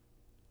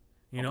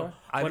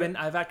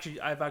 I've actually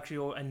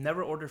I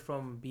never ordered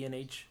from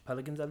B&H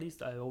Pelicans, at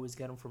least. I always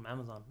get them from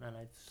Amazon, and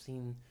I've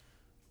seen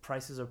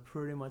prices are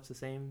pretty much the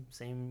same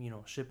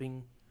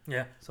shipping.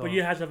 Yeah, so, but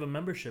you have to have a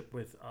membership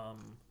with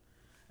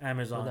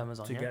Amazon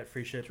to get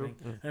free shipping.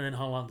 And then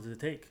how long does it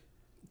take?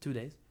 2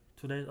 days.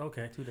 2 days?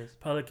 Okay. 2 days.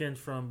 Pelicans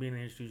from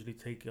B&H usually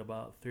take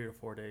about 3 or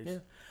 4 days. Yeah.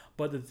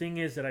 But the thing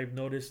is that I've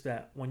noticed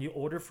that when you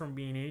order from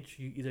B&H,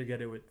 you either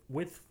get it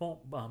with foam,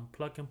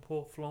 plug and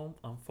pull foam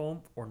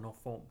or no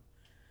foam.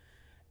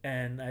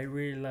 And I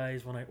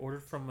realized when I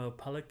ordered from a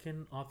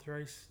Pelican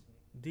authorized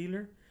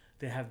dealer,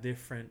 they have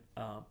different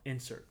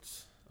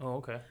inserts. Oh,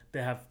 okay.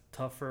 They have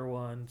tougher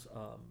ones,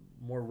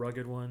 more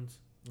rugged ones.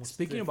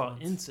 Speaking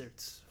about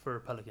inserts for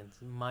Pelicans,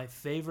 my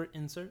favorite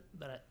insert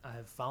that I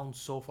have found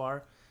so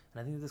far,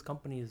 and I think this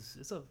company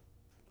it's a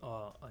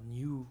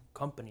new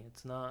company.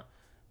 It's not,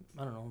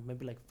 I don't know,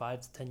 maybe like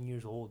 5 to 10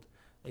 years old,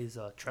 is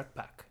a Trek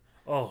Pack.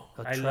 Oh,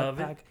 I love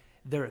it.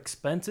 They're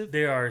expensive.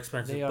 They are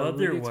expensive, but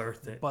they're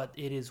worth it. But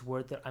it is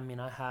worth it. I mean,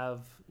 I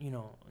have,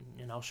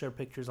 and I'll share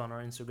pictures on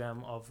our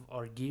Instagram of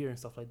our gear and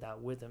stuff like that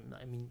with them.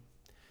 I mean,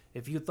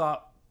 if you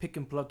thought pick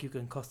and pluck you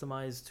can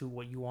customize to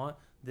what you want,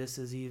 this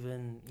is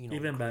even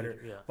even better.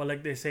 Yeah. Well,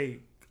 like they say,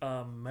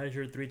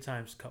 measure 3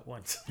 times, cut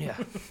once. Yeah.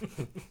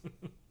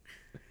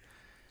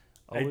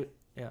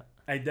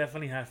 I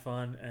definitely had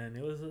fun, and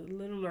it was a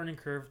little learning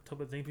curve type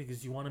of thing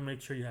because you want to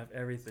make sure you have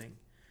everything,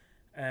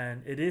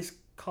 and it is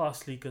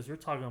costly because we're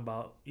talking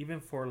about even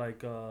for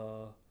like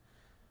a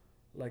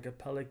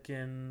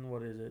Pelican,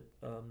 what is it,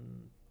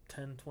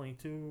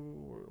 1022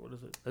 or what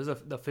is it? There's the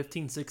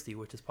 1560,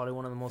 which is probably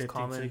one of the most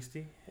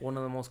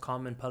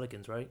common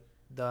Pelicans, right?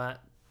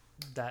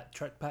 That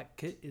Trek Pack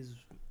kit is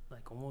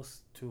like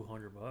almost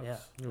 $200. Yeah,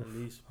 at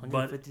least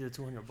 150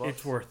 to $200.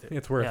 It's worth it.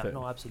 It's worth it.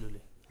 No,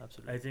 absolutely.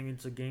 I think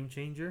it's a game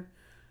changer.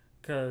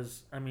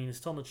 because I mean it's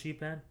still on the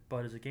cheap end,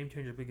 but it's a game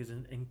changer because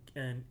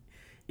and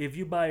if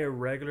you buy a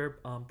regular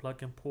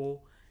plug and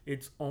pull,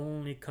 it's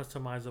only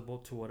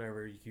customizable to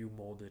whatever you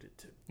molded it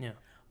to. Yeah.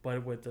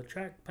 But with the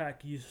track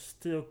pack, you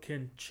still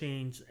can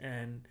change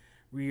and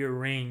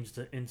rearrange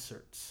the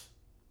inserts.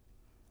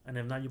 And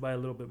if not, you buy a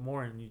little bit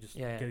more and you just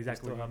get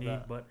exactly what you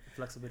need. But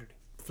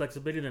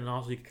flexibility, then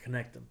also you can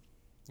connect them.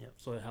 Yeah.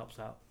 So it helps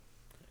out.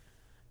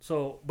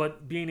 So,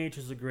 but B&H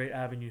is a great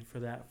avenue for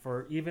that,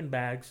 for even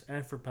bags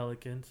and for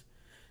Pelicans.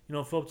 You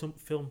know,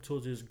 Film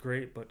Tools is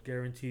great, but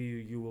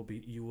guarantee you will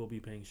be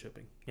paying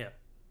shipping. Yeah.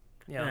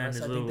 Yeah, and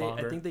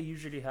I think they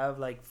usually have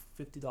like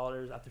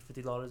 $50. After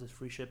 $50 is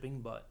free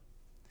shipping, but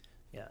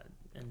yeah,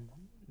 and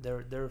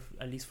they're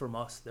at least from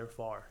us, they're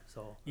far.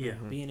 So yeah,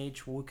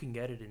 B&H, we can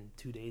get it in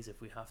 2 days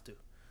if we have to.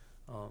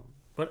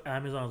 But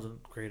Amazon's a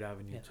great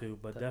avenue too.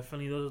 But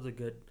definitely those are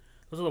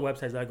the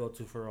websites I go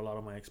to for a lot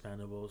of my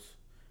expandables,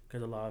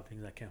 because a lot of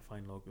things I can't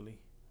find locally.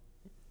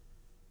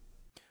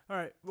 All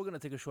right, we're gonna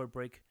take a short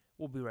break.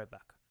 We'll be right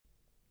back.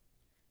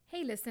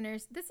 Hey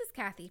listeners, this is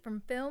Kathy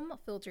from Film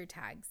Filter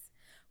Tags.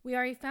 We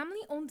are a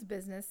family-owned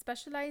business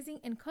specializing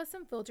in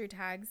custom filter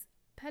tags,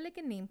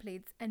 Pelican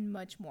nameplates, and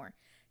much more.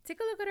 Take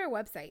a look at our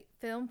website,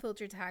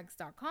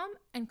 filmfiltertags.com,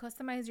 and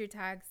customize your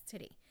tags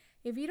today.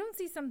 If you don't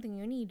see something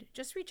you need,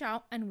 just reach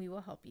out and we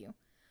will help you.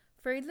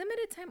 For a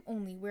limited time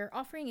only, we're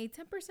offering a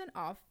 10%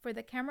 off for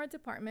the Camera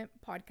Department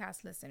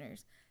podcast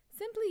listeners.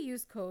 Simply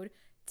use code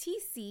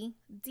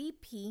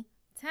TCDP10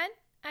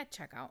 at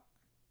checkout.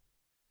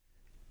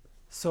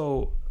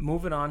 So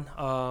moving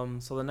on,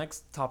 so the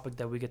next topic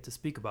that we get to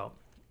speak about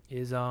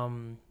is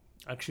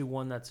actually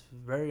one that's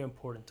very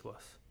important to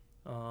us.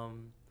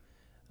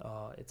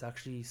 It's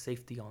actually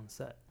safety on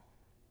set.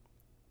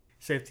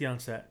 Safety on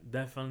set,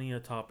 definitely a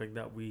topic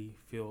that we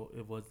feel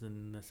it was a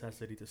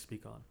necessity to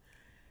speak on.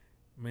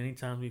 Many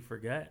times we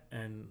forget,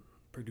 and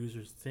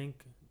producers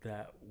think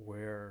that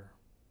we're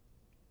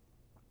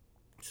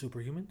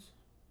superhumans.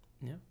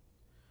 Yeah.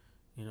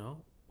 You know,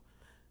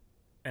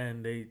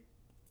 and they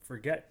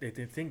forget, they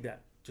think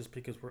that just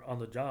because we're on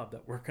the job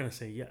that we're gonna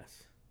say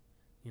yes.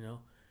 You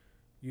know,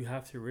 you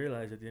have to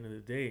realize at the end of the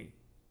day,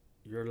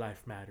 your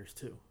life matters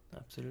too.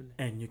 Absolutely.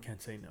 And you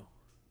can't say no.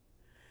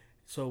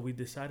 So we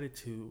decided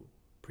to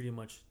pretty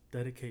much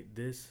dedicate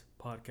this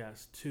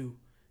podcast to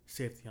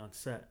safety on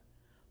set,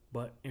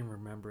 but in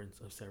remembrance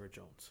of Sarah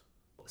Jones.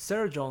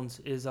 Sarah Jones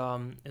is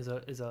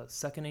a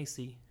second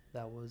AC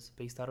that was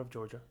based out of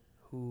Georgia,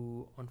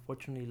 who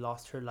unfortunately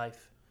lost her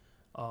life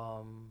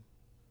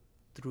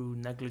through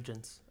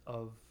negligence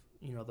of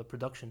the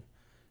production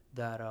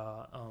that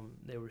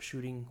they were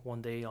shooting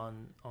one day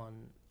on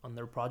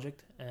their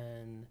project,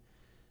 and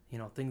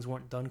things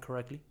weren't done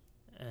correctly,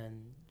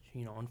 and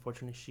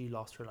unfortunately she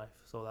lost her life.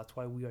 So that's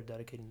why we are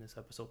dedicating this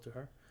episode to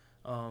her.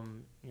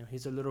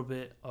 Here's a little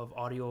bit of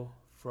audio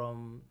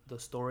from the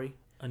story,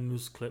 a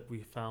news clip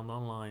we found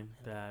online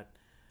that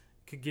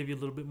could give you a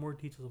little bit more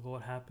details of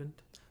what happened.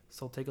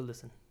 So take a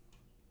listen.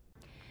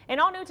 And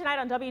all new tonight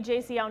on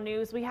WJCL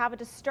News, we have a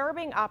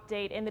disturbing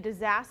update in the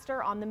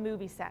disaster on the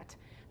movie set.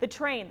 The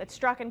train that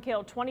struck and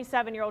killed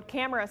 27-year-old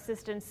camera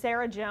assistant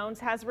Sarah Jones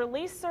has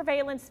released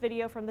surveillance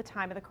video from the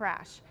time of the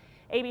crash.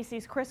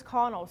 ABC's Chris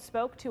Connell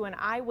spoke to an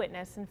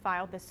eyewitness and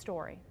filed this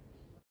story.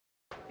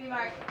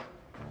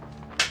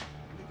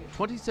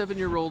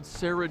 27-year-old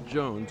Sarah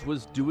Jones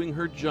was doing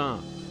her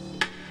job,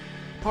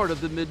 part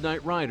of the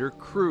Midnight Rider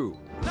crew.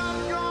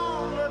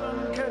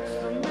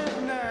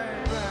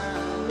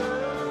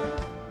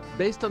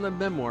 Based on the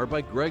memoir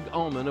by Greg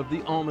Allman of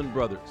the Allman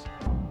Brothers.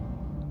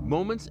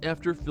 Moments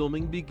after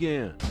filming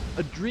began,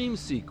 a dream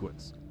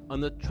sequence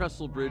on the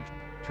trestle bridge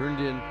turned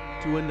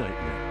into a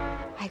nightmare.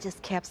 I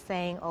just kept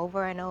saying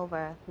over and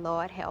over,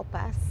 Lord help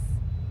us,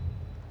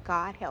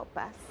 God help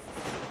us.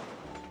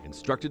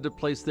 Instructed to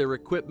place their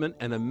equipment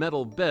and a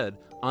metal bed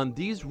on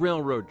these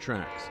railroad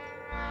tracks,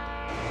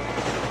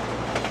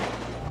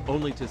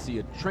 only to see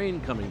a train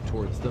coming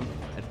towards them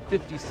at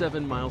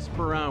 57 miles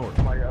per hour.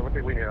 I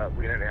think we need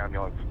an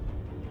ambulance.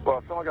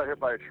 Well, someone got hit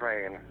by a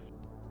train.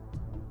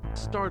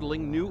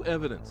 Startling new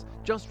evidence,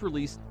 just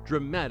released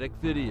dramatic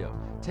video,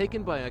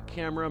 taken by a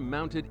camera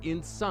mounted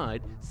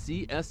inside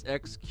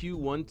CSX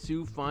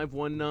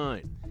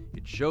Q12519.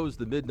 It shows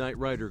the Midnight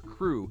Rider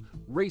crew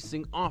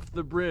racing off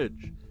the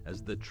bridge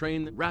as the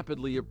train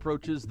rapidly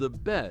approaches the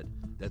bed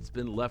that's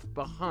been left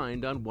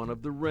behind on one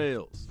of the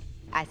rails.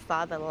 I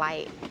saw the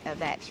light of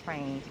that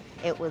train.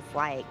 It was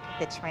like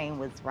the train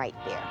was right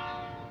there.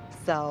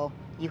 So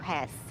you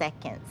had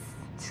seconds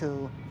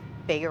to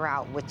figure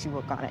out what you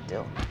were gonna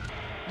do.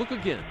 Look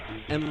again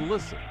and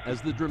listen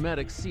as the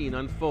dramatic scene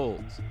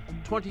unfolds.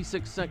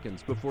 26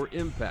 seconds before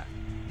impact,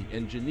 the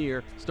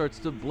engineer starts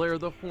to blare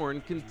the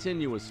horn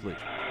continuously.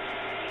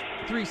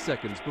 3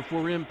 seconds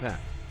before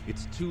impact,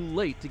 it's too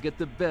late to get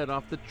the bed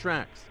off the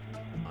tracks.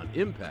 On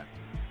impact,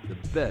 the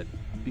bed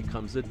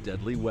becomes a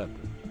deadly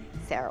weapon.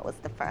 Sarah was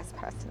the first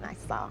person I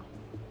saw.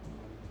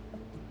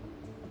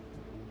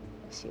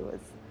 She was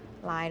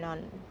lying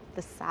on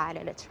the side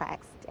of the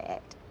tracks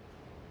dead.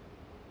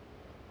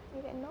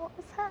 didn't know it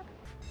was her.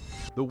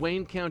 The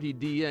Wayne County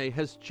DA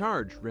has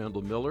charged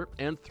Randall Miller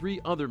and 3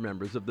 other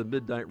members of the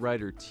Midnight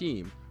Rider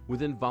team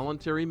with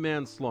involuntary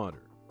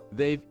manslaughter.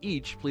 They've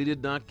each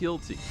pleaded not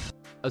guilty.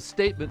 A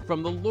statement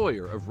from the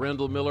lawyer of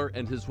Randall Miller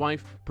and his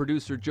wife,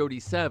 producer Jody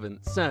Savin,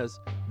 says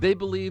they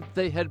believed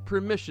they had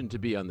permission to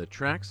be on the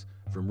tracks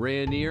from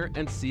Rayonier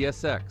and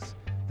CSX.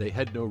 They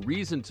had no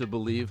reason to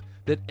believe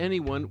that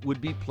anyone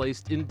would be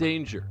placed in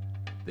danger.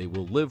 They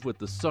will live with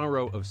the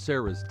sorrow of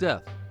Sarah's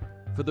death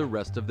for the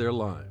rest of their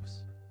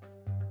lives.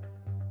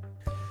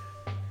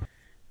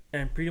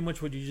 And pretty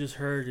much what you just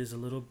heard is a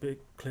little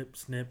bit clip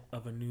snip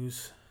of a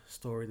news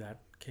story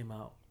that came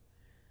out.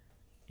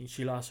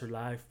 She lost her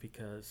life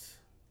because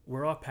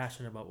we're all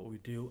passionate about what we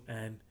do,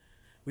 and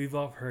we've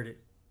all heard it.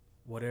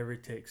 Whatever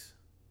it takes,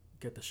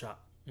 get the shot.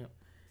 Yeah.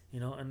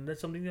 You know, and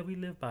that's something that we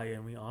live by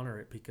and we honor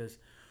it because,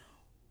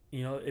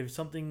 you know, if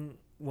something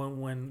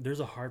when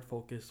there's a hard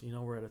focus, you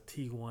know, we're at a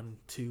T12,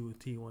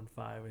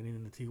 T15, and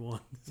even the T1s,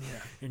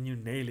 and you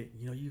nail it.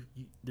 You know, you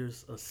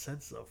there's a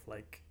sense of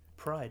like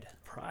pride,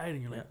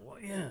 and you're like, well,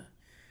 yeah,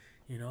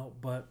 you know.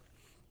 But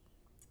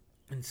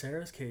in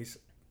Sarah's case,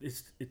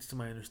 it's to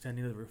my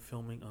understanding that we're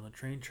filming on a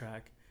train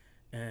track,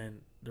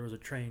 and there was a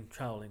train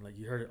traveling, like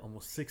you heard it,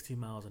 almost 60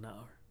 miles an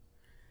hour,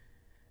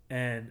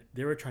 and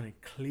they were trying to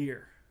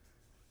clear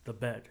the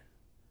bed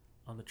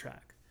on the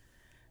track.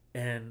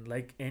 And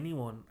like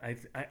anyone,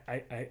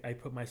 I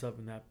put myself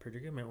in that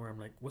predicament where I'm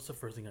like, what's the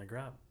first thing I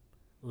grab?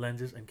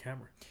 Lenses and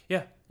camera.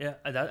 Yeah.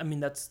 I mean,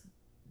 that's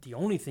the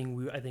only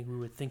thing I think we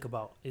would think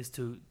about is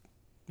to,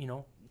 you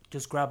know,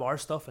 just grab our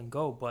stuff and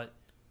go. But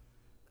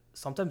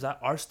sometimes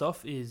our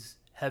stuff is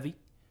heavy,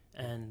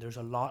 and there's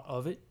a lot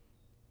of it.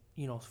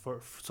 You know, for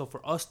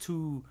us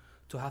to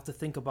have to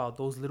think about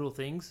those little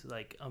things,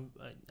 like I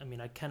mean,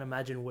 I can't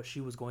imagine what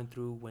she was going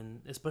through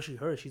when, especially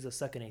her. She's a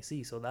second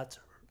AC, so that's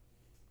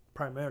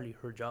primarily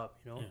her job.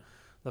 You know,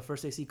 the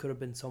first AC could have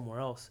been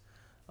somewhere else.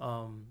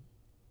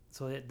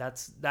 So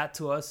that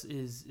to us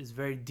is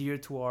very dear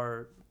to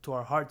our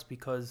hearts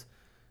because,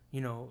 you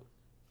know,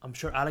 I'm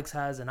sure Alex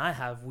has and I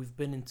have. We've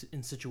been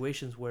in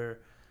situations where,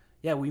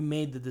 yeah, we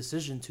made the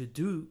decision to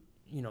do,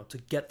 you know, to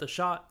get the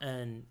shot,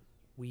 and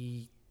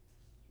we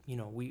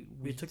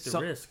took the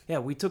risk. Yeah,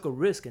 we took a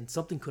risk, and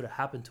something could have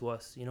happened to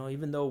us. You know,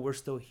 even though we're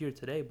still here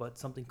today, but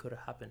something could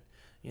have happened.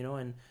 You know,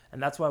 and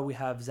that's why we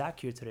have Zach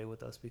here today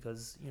with us,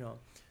 because, you know,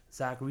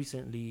 Zach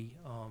recently,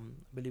 I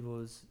believe it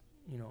was,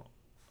 you know,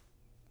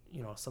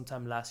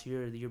 sometime last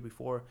year or the year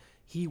before,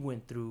 he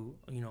went through,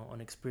 you know, an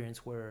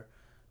experience where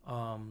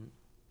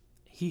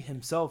he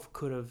himself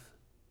could have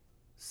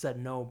said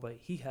no, but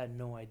he had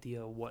no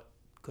idea what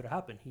could have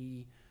happened.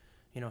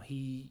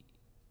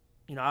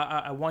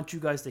 I want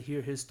you guys to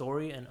hear his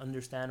story and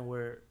understand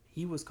where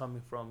he was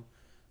coming from.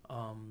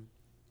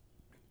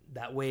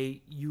 That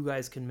way you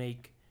guys can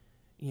make,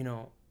 you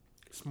know,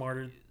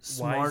 smarter,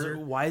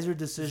 wiser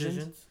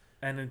decisions.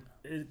 And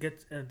it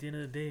gets, at the end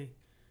of the day,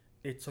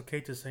 it's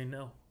okay to say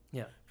no.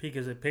 Yeah.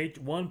 Because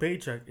one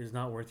paycheck is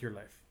not worth your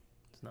life.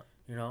 It's not.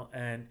 You know,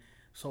 and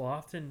so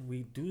often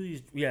we do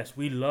these. Yes,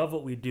 we love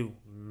what we do,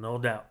 no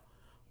doubt.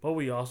 But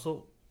we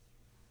also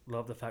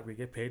love the fact we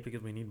get paid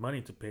because we need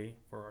money to pay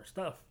for our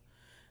stuff.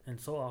 And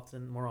so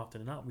often, more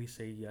often than not, we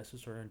say yes to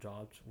certain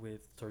jobs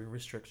with certain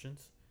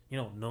restrictions. You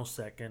know, no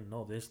second,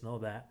 no this, no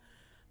that.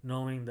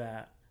 Knowing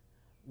that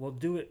we'll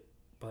do it,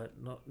 but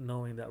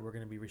knowing that we're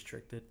going to be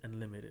restricted and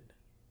limited.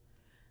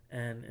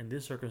 And in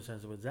this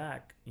circumstance with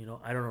Zach, you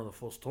know, I don't know the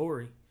full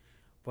story,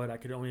 but I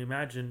could only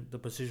imagine the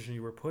position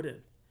you were put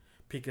in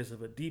because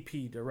of a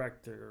DP,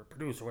 director, or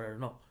producer, whatever.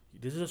 No,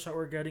 this is a shot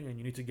we're getting, and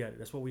you need to get it.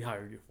 That's what we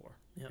hired you for.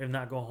 Yep. If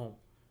not, go home.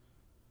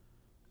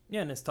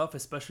 Yeah, and it's tough,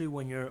 especially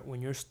when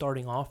you're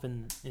starting off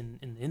in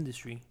the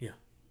industry. Yeah,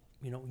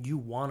 you know, you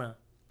wanna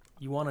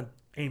be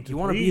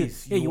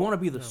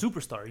the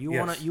superstar.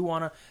 You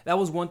wanna. That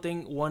was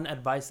one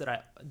advice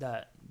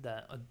that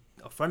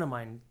a friend of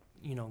mine,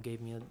 you know, gave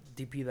me, a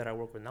DP that I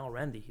work with now,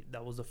 Randy.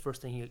 That was the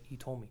first thing he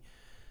told me.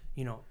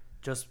 You know,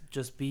 just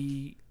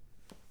be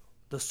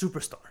the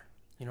superstar.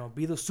 You know,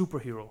 be the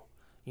superhero.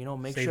 You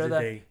know,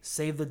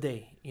 save the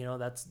day. You know,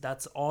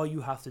 that's all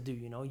you have to do.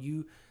 You know,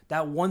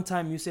 that one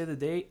time you save the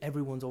day,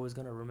 everyone's always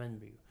gonna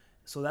remember you.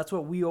 So that's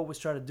what we always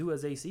try to do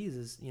as ACs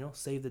is, you know,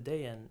 save the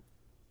day. And,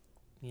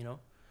 you know,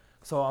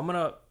 so I'm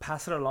gonna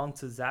pass it along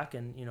to Zach,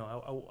 and, you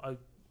know, I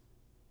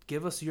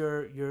give us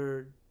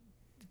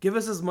give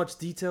us as much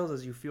details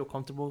as you feel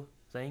comfortable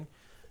saying.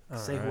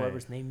 Say right.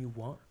 Whoever's name you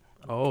want.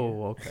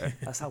 Okay.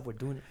 That's how we're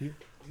doing it here.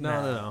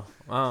 No.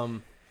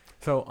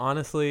 So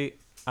honestly,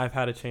 I've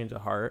had a change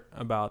of heart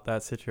about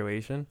that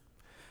situation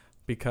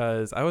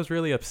because I was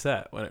really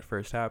upset when it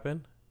first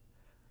happened.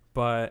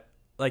 But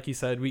like you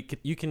said,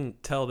 you can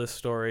tell this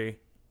story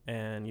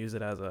and use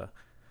it as a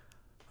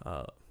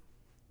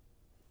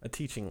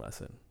teaching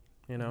lesson,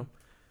 you know?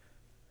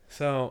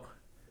 So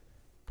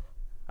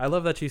I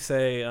love that you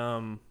say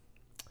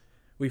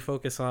we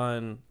focus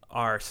on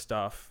our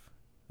stuff,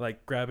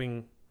 like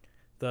grabbing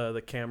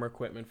the camera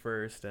equipment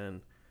first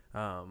and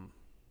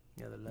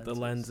the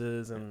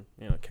lenses and,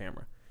 you know,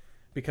 camera.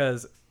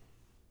 Because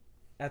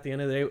at the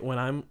end of the day, when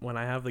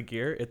I have the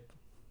gear,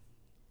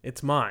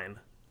 it's mine,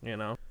 you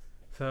know.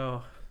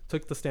 So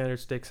took the standard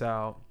sticks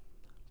out,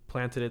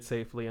 planted it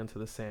safely into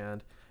the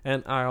sand,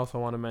 and I also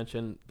want to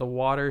mention the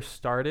water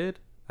started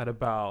at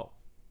about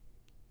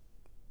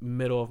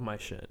middle of my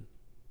shin.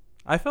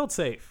 I felt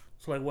safe.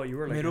 So like what you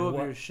were like Middle of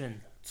what? your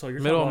shin. So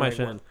you're Middle of talking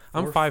my about, shin.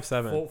 like, I'm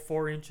 5'7".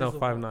 4 inches. No, of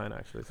 5'9"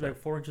 actually. Like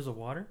 4 inches of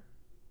water.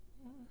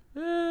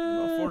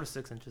 About 4 to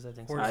 6 inches, I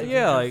think. 4 to 6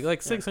 Yeah, inches?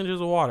 like 6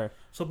 inches of water.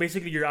 So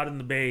basically, you're out in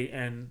the bay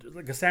and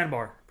like a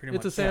sandbar, pretty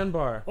much. It's a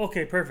sandbar.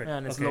 Okay, perfect. Yeah,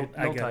 and it's okay,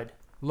 I low get it. tide.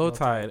 Low Low tide,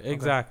 tide, okay.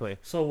 exactly.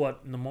 So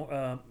what? In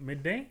the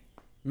midday?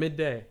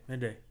 Midday,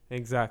 Midday.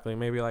 exactly.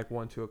 Maybe like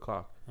 1, 2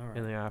 o'clock All right.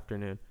 in the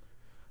afternoon.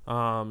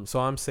 So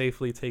I'm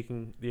safely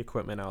taking the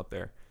equipment out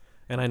there,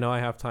 and I know I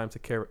have time to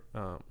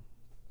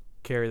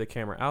carry the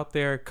camera out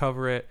there,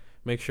 cover it,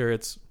 make sure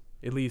it's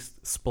at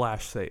least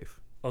splash safe.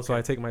 Okay. So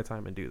I take my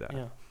time and do that.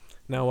 Yeah.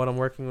 Now what I'm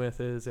working with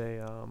is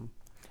a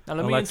Now let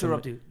me Alexa,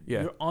 interrupt you.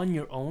 yeah. You're on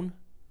your own.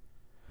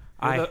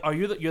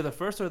 You're the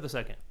first or the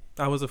second?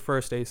 I was the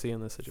first AC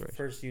in this situation.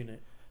 First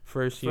unit.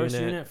 First First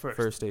unit, unit first.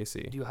 first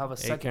AC. Do you have a A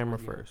second? camera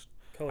with you? first.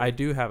 Cody. I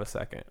do have a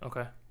second,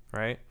 Okay.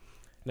 right?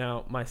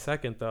 Now my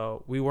second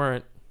though, we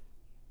weren't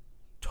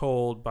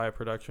told by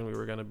production we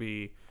were going to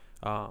be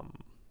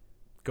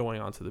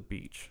going onto the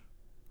beach,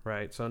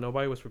 right? So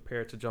nobody was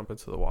prepared to jump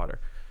into the water.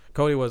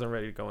 Cody wasn't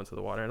ready to go into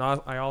the water, and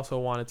I also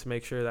wanted to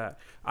make sure that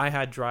I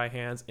had dry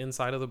hands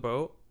inside of the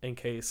boat in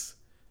case,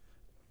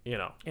 you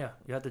know. Yeah,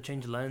 you have to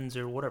change lens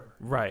or whatever.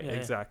 Right, Yeah,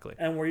 exactly.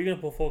 And were you gonna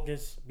pull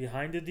focus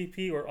behind the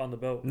DP or on the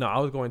boat? No, I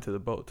was going to the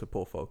boat to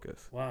pull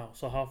focus. Wow.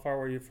 So how far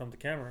were you from the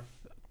camera?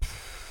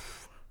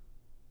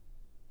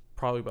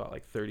 Probably about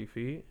like 30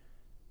 feet.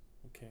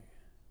 Okay.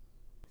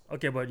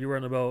 Okay, but you were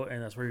on the boat,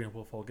 and that's where you're gonna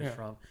pull focus Yeah.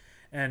 from.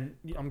 And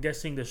I'm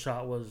guessing the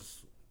shot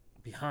was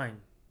behind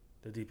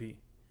the DP.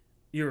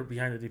 You were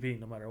behind the DP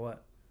no matter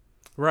what.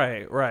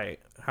 Right.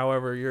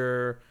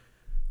 However,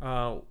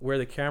 where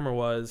the camera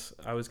was,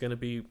 I was going to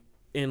be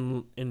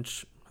in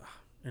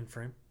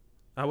frame.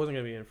 I wasn't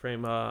going to be in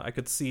frame. I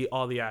could see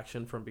all the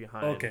action from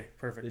behind. Okay,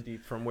 perfect. The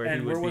deep from where And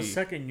he would where was be.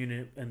 second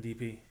unit and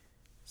DP?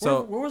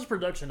 So where was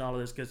production all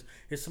of this? Because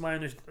it's my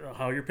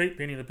how you're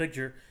painting the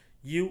picture.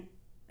 You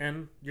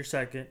and your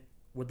second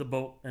with the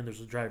boat, and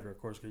there's a driver, of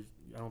course, because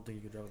I don't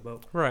think you could drive a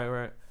boat.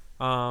 right.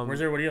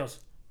 Where's everybody else?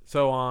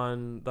 So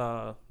on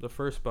the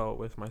first boat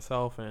with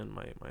myself and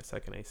my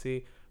second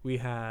AC, we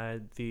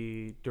had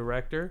the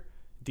director,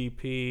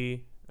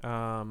 DP.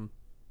 I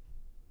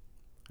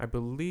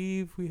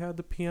believe we had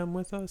the PM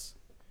with us.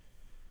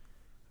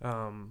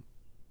 And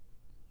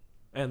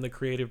the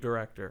creative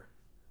director.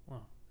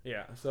 Wow.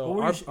 Yeah. So What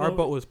were our you-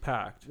 boat was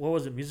packed. What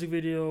was it? Music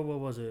video? What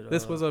was it?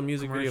 This was a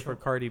music video for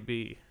commercial? Cardi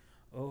B.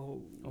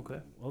 Oh, Okay.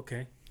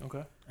 Okay.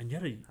 Okay. And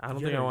yet I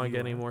don't think I want to get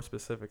any more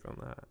specific on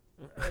that.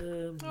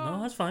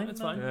 No, that's fine.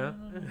 It's fine. Yeah.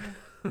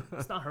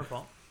 It's not her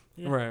fault.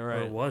 Yeah.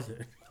 Right. Or was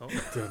it? Oh.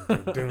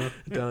 Dun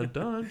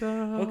dun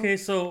dun. Okay,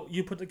 so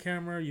you put the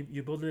camera,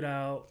 you build it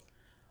out,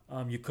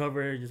 you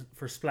cover it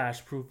for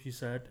splash proof, you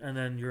said, and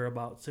then you're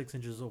about 6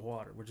 inches of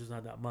water, which is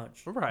not that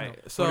much. Right.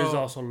 But So it's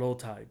also low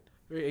tide.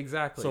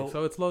 exactly. So-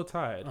 So it's low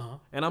tide. Uh-huh.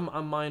 And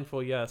I'm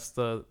mindful, yes,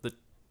 the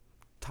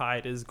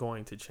tide is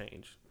going to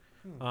change.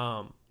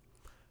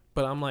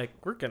 But I'm like,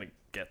 we're gonna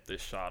get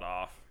this shot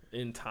off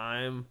in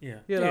time. Yeah. You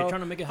Yeah, know? you're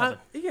trying to make it happen.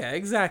 Yeah,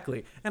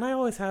 exactly. And I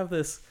always have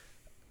this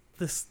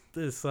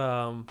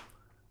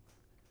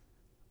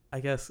I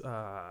guess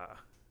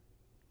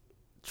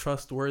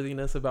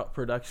trustworthiness about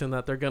production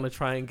that they're gonna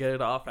try and get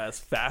it off as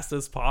fast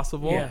as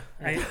possible. Yeah.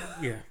 I think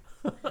we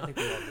all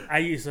do. I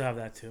used to have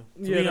that too.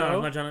 To You be honest, know?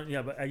 I'm not trying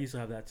to, but I used to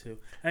have that too.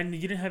 And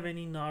you didn't have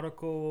any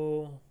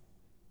nautical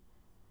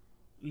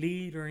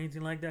lead or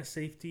anything like that?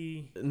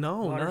 Safety?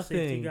 No, Water safety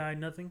nothing. guide?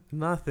 Nothing?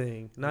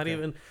 Nothing. Not Okay.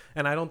 even.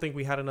 And I don't think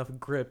we had enough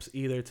grips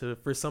either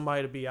for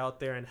somebody to be out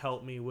there and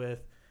help me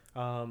with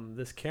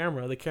this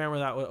camera. The camera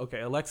that was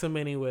Alexa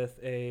Mini with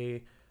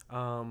a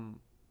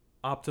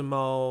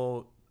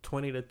Optimo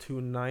 20 to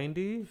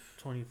 290,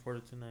 24 to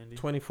 290.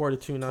 24 to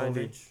 12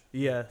 290. inch.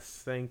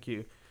 Yes, thank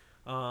you.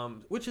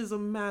 Which is a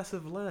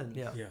massive lens.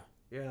 Yeah. Yeah.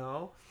 You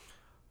know.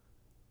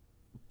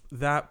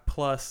 That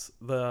plus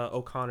the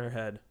O'Connor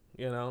head.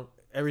 You know,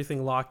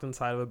 everything locked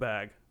inside of a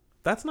bag.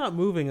 That's not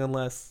moving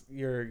unless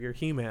you're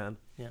He-Man.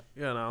 Yeah.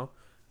 You know,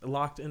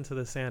 locked into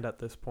the sand at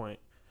this point.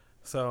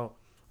 So,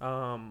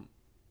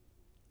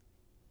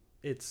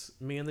 it's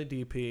me and the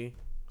DP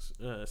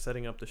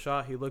setting up the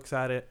shot. He looks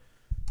at it.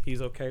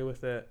 He's okay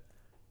with it.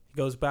 He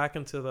goes back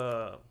into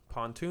the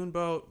pontoon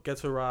boat,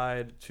 gets a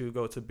ride to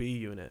go to B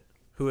unit,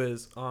 who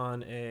is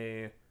on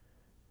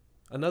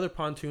another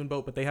pontoon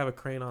boat, but they have a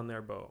crane on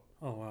their boat.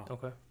 Oh, wow.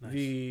 Okay. Nice.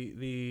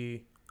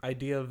 The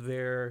idea of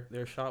their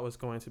shot was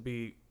going to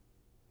be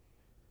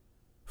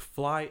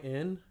fly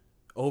in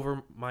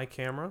over my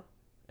camera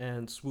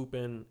and swoop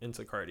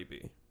into Cardi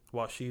B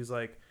while she's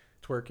like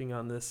twerking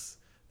on this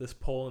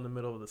pole in the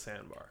middle of the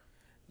sandbar.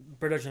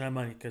 Production had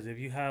money because if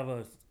you have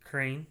a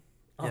crane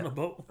on Yeah. a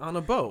boat, On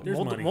a boat, There's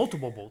money.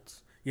 Multiple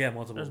bolts. yeah,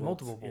 multiple. There's boats.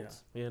 multiple Yeah.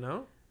 bolts. you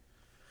know?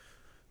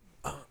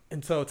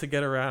 And so to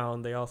get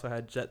around, they also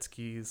had jet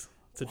skis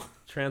to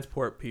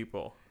transport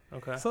people.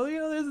 Okay. So,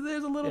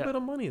 there's a little bit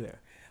of money there.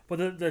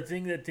 But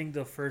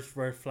the first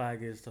red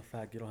flag is the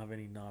fact you don't have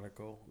any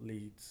nautical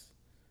leads.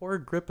 Or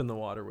a grip in the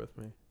water with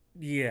me.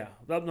 Yeah.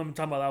 I'm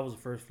talking about that was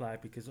the first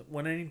flag, because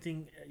when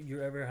anything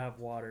you ever have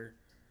water,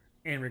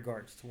 in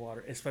regards to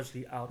water,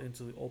 especially out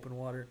into the open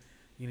water,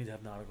 you need to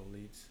have nautical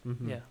leads.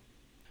 Mm-hmm. Yeah.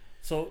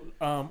 So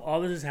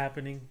all this is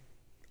happening.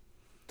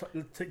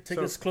 Take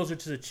us closer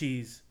to the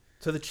cheese.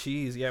 To the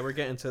cheese, yeah, we're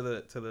getting to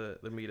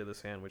the meat of the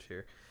sandwich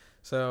here.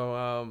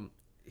 So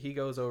he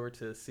goes over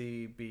to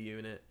see B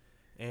unit,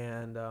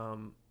 and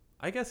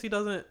I guess he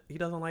doesn't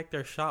like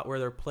their shot where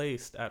they're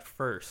placed at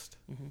first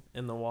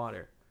in the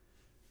water.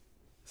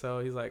 So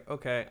he's like,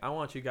 okay, I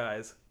want you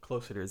guys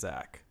closer to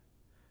Zach.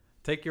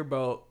 Take your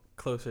boat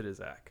closer to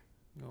Zach.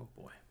 Oh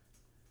boy.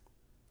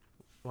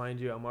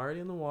 Mind you, I'm already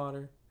in the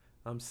water.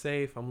 I'm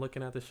safe. I'm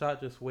looking at the shot,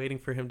 just waiting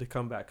for him to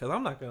come back, because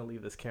I'm not going to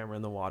leave this camera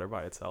in the water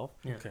by itself.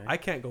 Yeah. Okay. I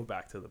can't go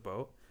back to the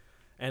boat,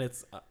 and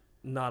it's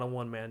not a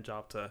one-man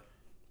job to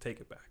take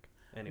it back.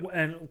 Anyway.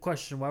 And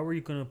question, why were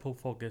you going to put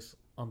focus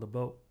on the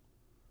boat?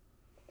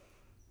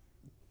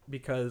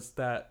 Because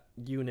that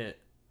unit,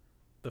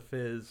 the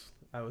fizz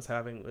I was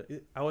having,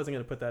 I wasn't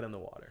going to put that in the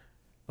water.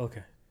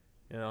 Okay.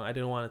 I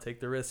didn't want to take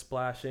the risk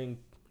splashing,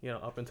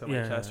 up into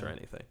my chest or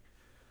anything.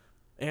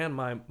 And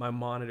my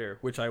monitor,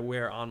 which I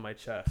wear on my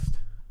chest,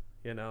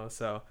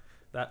 so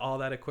that all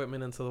that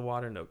equipment into the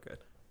water, no good.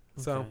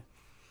 Okay.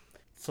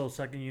 So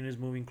second unit is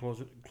moving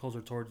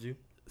closer towards you.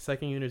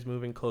 Second unit is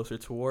moving closer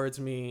towards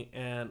me,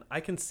 and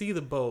I can see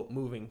the boat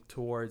moving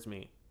towards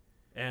me.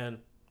 And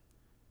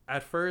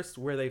at first,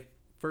 where they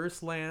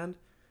first land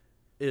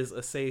is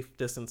a safe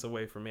distance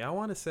away from me. I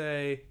want to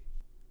say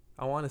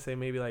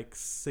maybe like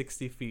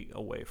 60 feet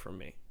away from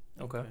me.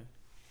 Okay.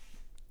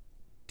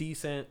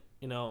 Decent.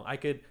 I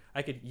could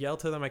yell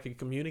to them. I could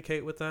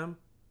communicate with them,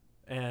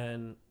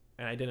 and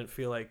I didn't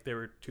feel like they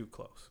were too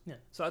close. Yeah.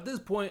 So at this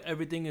point,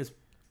 everything is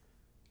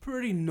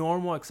pretty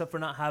normal, except for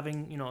not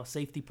having a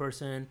safety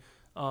person.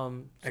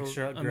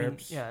 Extra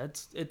grips.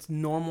 It's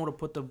normal to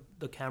put the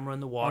camera in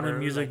the water. On a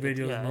music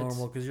video is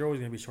normal, because you're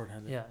always gonna be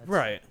shorthanded. Yeah.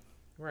 Right.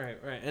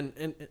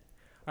 And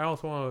I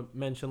also want to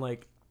mention,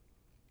 like,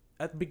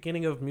 at the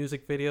beginning of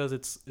music videos,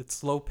 it's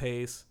slow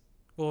pace.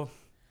 Well,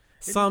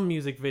 some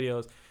music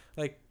videos,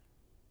 like,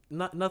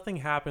 nothing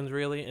happens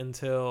really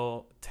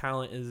until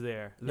talent is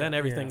there. Then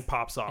everything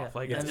pops off. Yeah.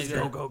 Like, Yeah. it's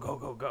just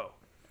go.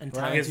 And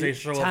I guess they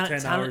show up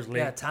 10 hours late.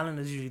 Yeah, talent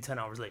is usually 10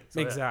 hours late.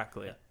 So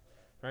exactly. Yeah.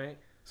 Right?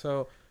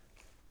 So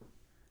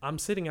I'm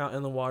sitting out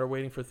in the water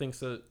waiting for things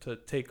to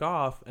take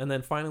off, and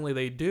then finally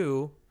they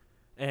do,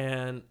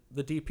 and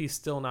the DP's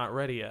still not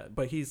ready yet.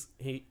 But he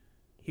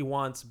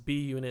wants B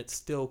unit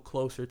still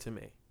closer to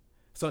me.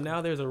 So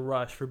now there's a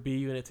rush for B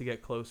unit to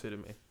get closer to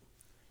me.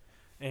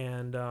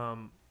 And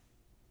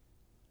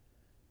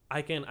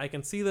I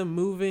can see them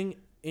moving,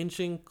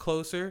 inching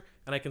closer,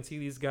 and I can see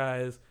these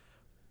guys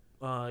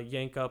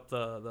yank up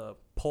the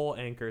pole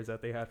anchors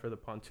that they had for the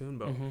pontoon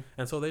boat.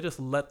 And so they just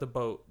let the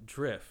boat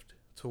drift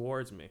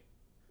towards me.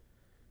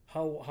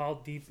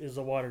 How deep is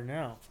the water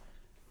now?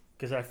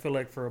 Because I feel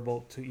like for a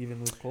boat to even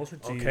move closer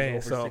to you, Okay,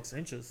 is over 6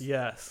 inches.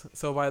 Yes.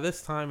 So by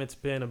this time, it's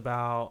been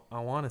about, I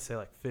want to say,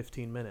 like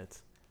 15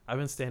 minutes. I've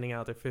been standing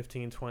out there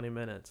 15, 20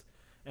 minutes.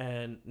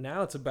 And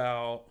now it's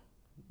about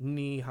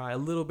knee high, a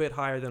little bit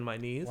higher than my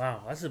knees.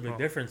 Wow, that's a big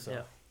difference,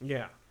 though.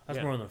 Yeah.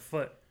 That's more than a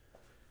foot.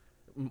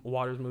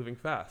 Water's moving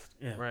fast.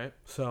 Yeah. Right?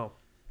 So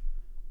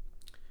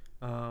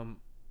I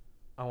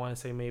want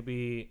to say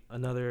maybe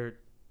another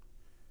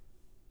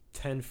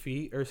 10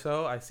 feet or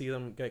so. I see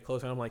them get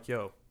closer, and I'm like,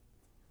 yo,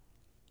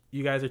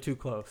 you guys are too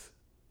close.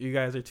 You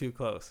guys are too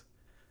close.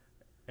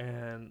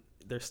 And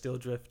they're still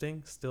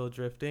drifting.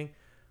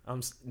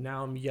 I'm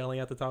yelling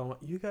at the top. I'm like,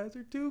 you guys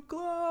are too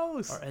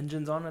close. Are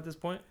engines on at this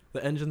point?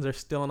 The engines are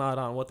still not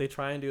on. What they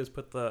try and do is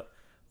put the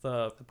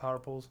power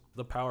poles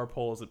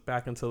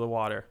back into the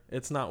water.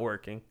 It's not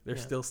working. They're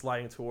still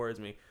sliding towards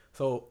me.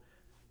 So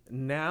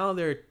now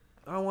they're,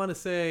 I want to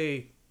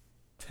say,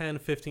 10,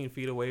 15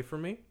 feet away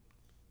from me.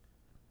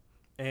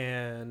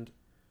 And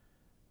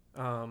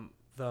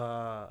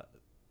the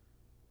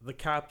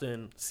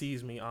captain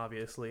sees me,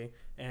 obviously,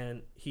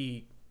 and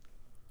he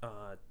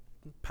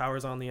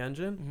powers on the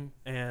engine,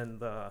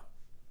 and the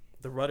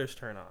rudders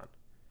turn on.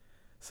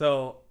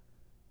 So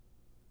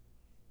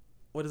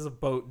what does a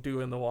boat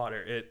do in the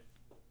water?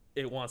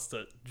 It wants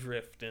to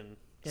drift and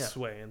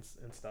sway and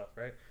stuff,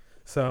 right?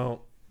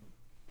 So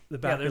the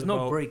back there's of the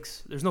no boat,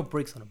 brakes. There's no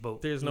brakes on a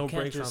boat. There's no brakes on the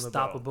boat. You can't just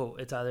stop a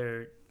boat. It's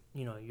either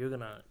you're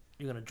gonna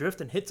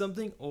drift and hit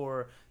something,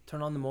 or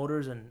turn on the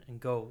motors and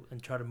go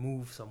and try to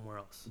move somewhere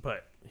else.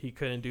 But he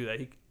couldn't do that.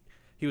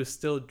 He was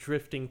still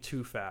drifting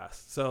too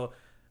fast. So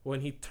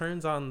when he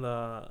turns on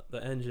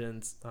the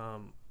engines,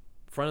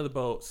 front of the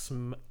boat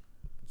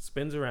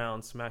spins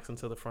around, smacks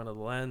into the front of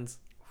the lens,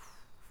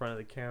 front of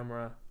the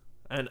camera.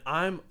 And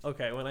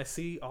when I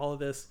see all of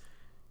this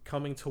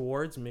coming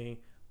towards me,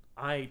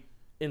 I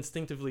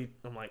instinctively,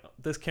 I'm like,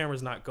 this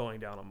camera's not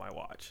going down on my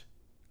watch.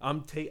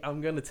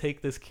 I'm gonna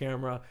take this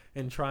camera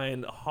and try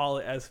and haul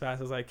it as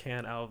fast as I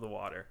can out of the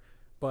water,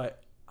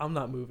 but I'm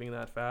not moving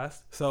that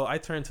fast. So I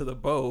turn to the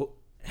boat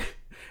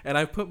and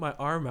I put my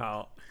arm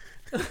out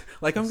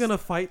like I'm gonna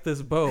fight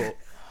this boat.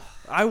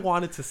 I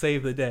wanted to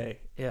save the day.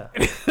 Yeah.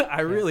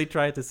 I really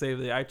tried to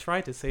save I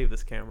tried to save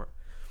this camera.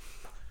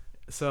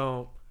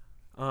 So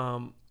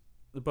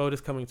the boat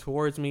is coming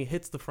towards me,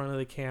 hits the front of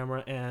the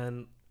camera,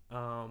 and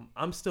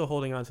I'm still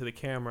holding on to the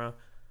camera.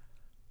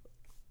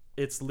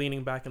 It's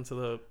leaning back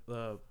into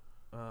the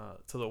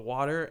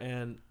water,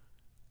 and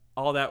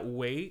all that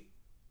weight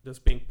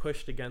just being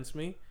pushed against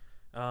me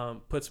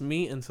puts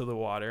me into the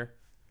water.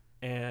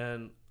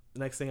 And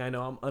next thing I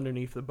know, I'm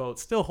underneath the boat,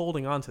 still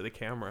holding on to the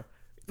camera.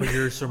 But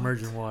you're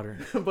submerged in water.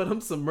 But I'm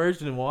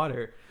submerged in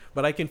water.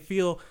 But I can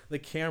feel the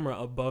camera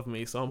above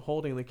me, so I'm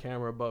holding the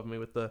camera above me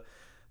with the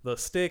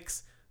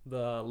sticks,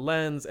 the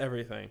lens,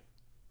 everything.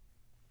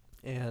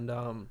 And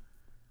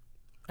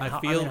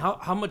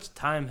how much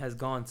time has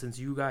gone since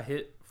you got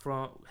hit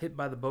by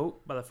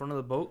the front of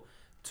the boat,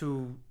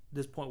 to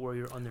this point where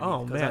you're underneath?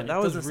 Oh man,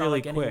 that was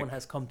really quick. Anyone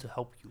has come to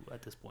help you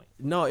at this point?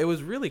 No, it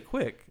was really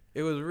quick.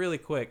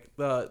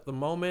 The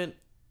moment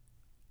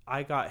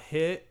I got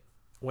hit,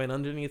 went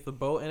underneath the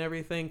boat and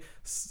everything.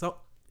 So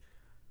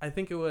I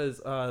think it was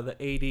the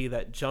AD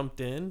that jumped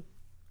in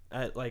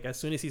as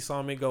soon as he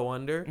saw me go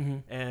under,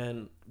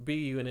 and B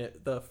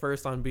unit, the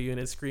first on B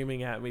unit,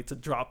 screaming at me to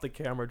drop the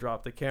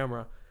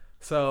camera.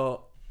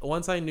 So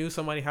once I knew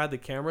somebody had the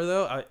camera,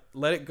 though, I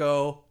let it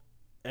go,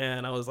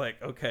 and I was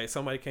like, okay,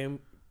 somebody came,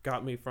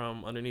 got me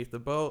from underneath the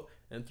boat,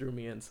 and threw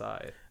me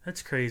inside.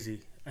 That's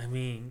crazy. I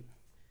mean,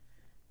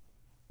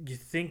 you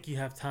think you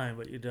have time,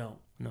 but you don't.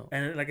 No.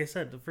 And like I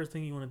said, the first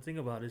thing you want to think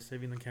about is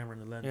saving the camera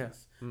and the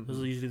lenses. Yeah.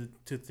 Those are usually the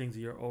two things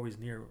that you're always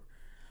near.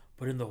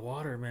 But in the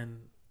water, man,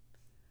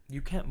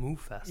 you can't move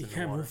fast. You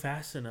can't move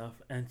fast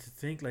enough. And to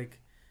think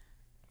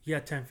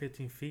 10,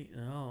 15 feet.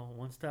 No,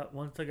 once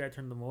the guy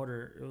turned the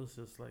motor, it was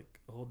just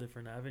like a whole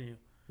different avenue.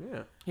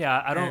 Yeah.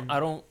 Yeah.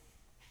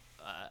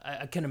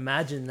 I can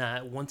imagine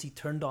that once he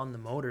turned on the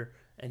motor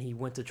and he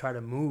went to try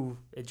to move,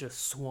 it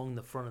just swung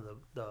the front of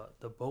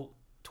the boat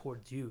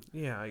towards you.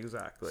 Yeah,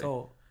 exactly.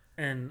 So,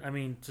 and I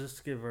mean, just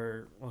to give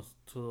to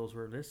those who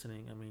are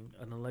listening, I mean,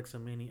 an Alexa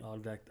Mini all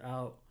decked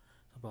out,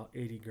 about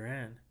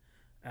 $80,000.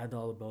 Add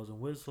all the bells and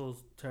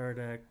whistles,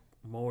 Teradek,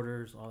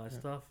 motors, all that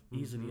stuff,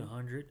 easily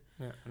 $100,000.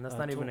 Yeah, and that's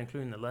not even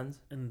including the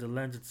lens. And the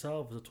lens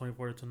itself is a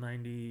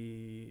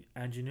 24-90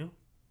 Angenieux.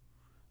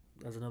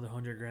 That's another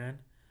 $100,000.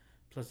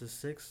 Plus the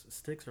sticks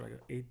are like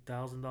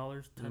 $8,000,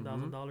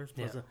 $10,000.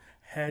 Plus the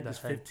head is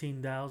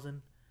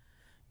 $15,000.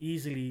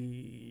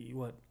 Easily,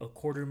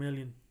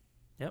 $250,000.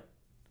 Yep.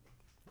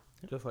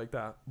 Just like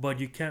that. But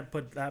you can't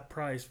put that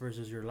price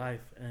versus your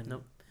life. And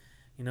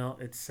nope.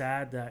 It's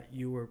sad that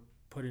you were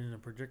put in a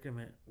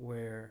predicament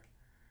where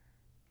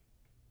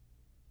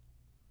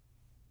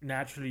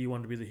naturally you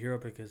want to be the hero,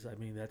 because I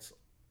mean that's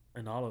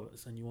in all of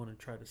us, and you want to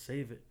try to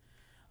save it.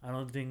 I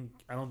don't think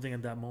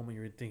at that moment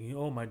you're thinking,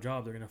 oh, my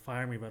job, they're gonna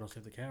fire me if I don't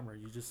save the camera.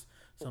 You just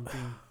something.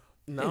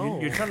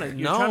 No, you're trying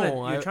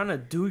to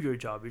do your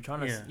job. You're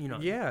trying to,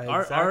 Yeah,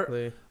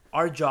 exactly.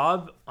 Our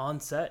job on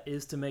set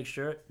is to make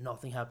sure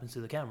nothing happens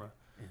to the camera.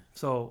 Yeah.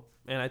 So,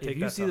 and I take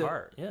that to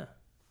heart. Yeah,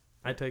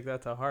 I take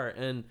that to heart.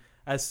 And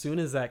as soon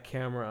as that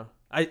camera,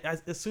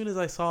 as soon as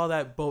I saw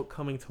that boat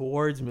coming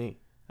towards me,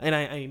 and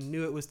I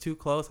knew it was too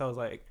close, I was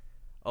like,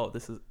 oh,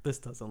 this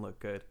doesn't look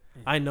good.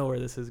 Yeah. I know where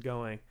this is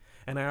going.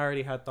 And I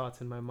already had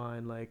thoughts in my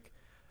mind, like,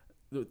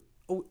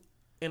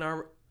 in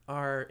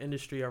our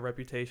industry, our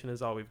reputation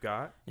is all we've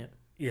got.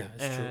 Yeah,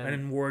 it's true.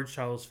 And word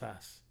travels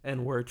fast.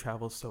 And word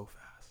travels so fast.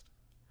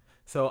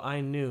 So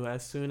I knew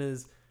as soon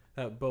as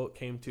that boat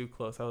came too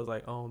close, I was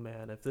like, oh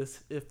man, if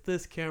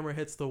this camera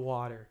hits the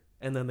water,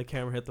 and then the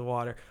camera hit the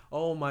water,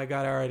 oh my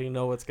God, I already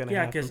know what's gonna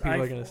happen. People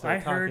are gonna start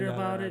talking. I heard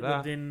about it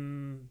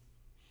within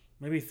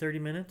maybe 30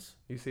 minutes.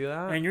 You see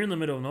that? And you're in the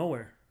middle of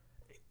nowhere.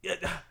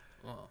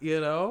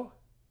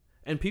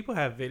 And people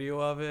have video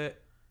of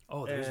it.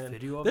 Oh, there's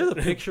video of it? There's a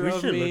picture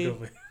of me.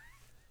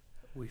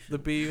 The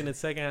B unit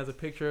second has a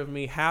picture of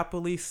me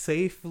happily,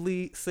 safe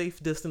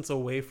distance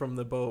away from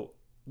the boat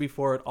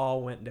before it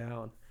all went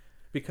down.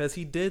 Because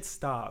he did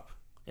stop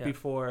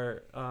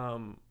before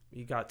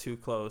he got too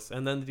close.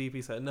 And then the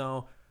DP said,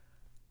 no,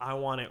 I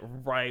want it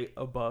right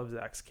above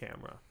Zach's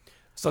camera.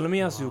 So let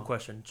me ask you a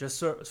question. Just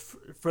so,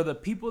 for the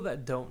people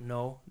that don't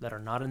know, that are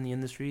not in the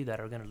industry, that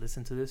are going to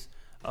listen to this,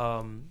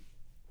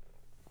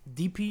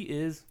 DP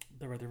is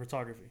director of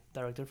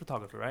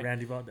photography, right?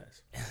 Randy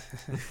Valdez.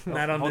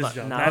 Not on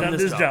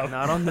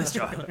this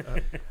job.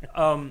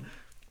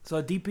 So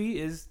a DP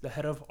is the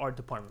head of art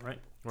department, right?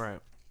 Right.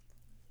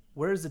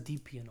 Where is the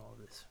DP in all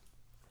this?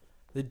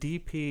 The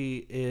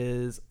DP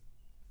is,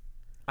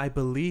 I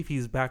believe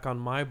he's back on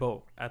my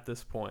boat at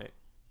this point.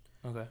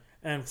 Okay.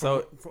 And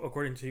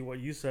according to what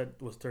you said,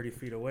 was 30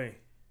 feet away.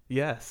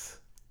 Yes.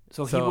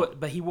 So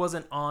he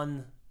wasn't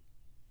on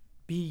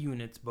B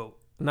unit's boat.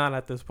 Not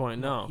at this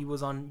point, no. He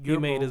was on your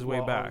boat. He made his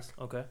way back.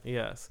 Okay.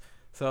 Yes.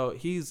 So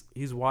he's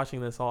watching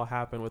this all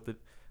happen with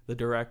the the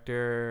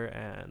director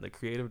and the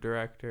creative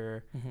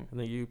director and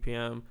the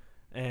UPM.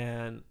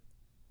 And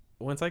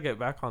once I get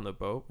back on the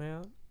boat,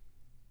 man.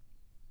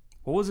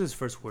 What was his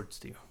first words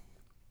to you?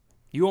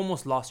 You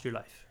almost lost your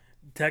life.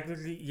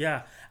 Technically,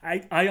 yeah.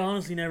 I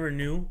honestly never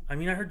knew. I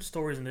mean, I heard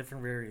stories and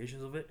different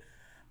variations of it,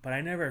 but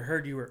I never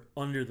heard you were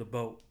under the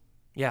boat.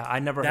 Yeah, I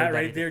never That heard that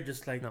right either. there,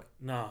 just like,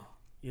 nah.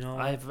 You know?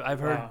 I've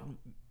heard wow.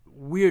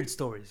 weird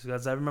stories,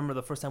 because I remember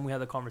the first time we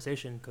had the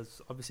conversation,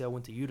 because obviously I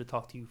went to you to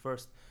talk to you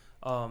first.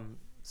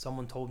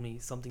 Someone told me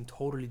something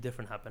totally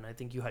different happened. I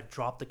think you had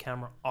dropped the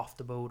camera off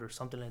the boat or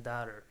something like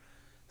that, or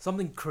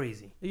something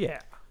crazy. Yeah.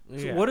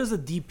 So what does the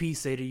DP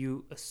say to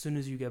you as soon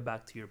as you get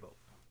back to your boat?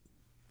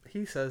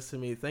 He says to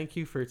me, "Thank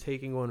you for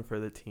taking one for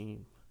the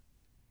team.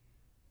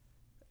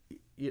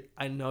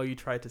 I know you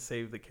tried to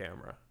save the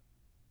camera.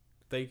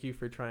 Thank you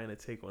for trying to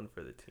take one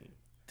for the team."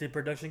 Did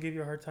production give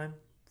you a hard time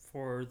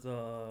for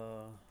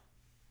the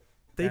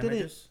They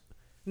damages? didn't.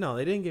 No,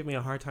 they didn't give me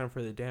a hard time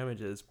for the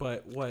damages,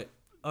 but what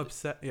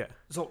upset? Yeah.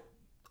 So,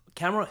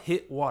 camera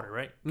hit water,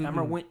 right?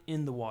 Camera went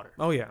in the water.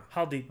 Oh yeah.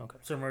 How deep? Okay.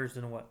 Submerged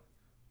in what?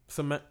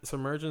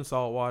 Submerged in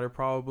salt water,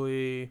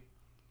 probably.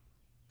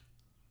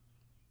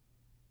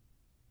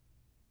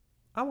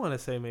 I want to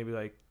say maybe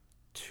like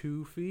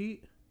 2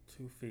 feet.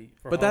 2 feet.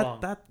 For But how long?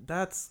 that's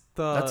That's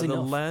the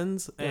enough.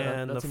 lens Yeah,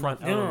 and the that's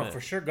front enough. No, element.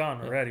 for sure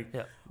gone already.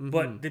 Yeah.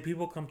 But did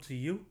people come to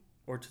you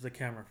or to the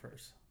camera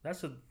first?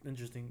 That's an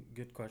interesting,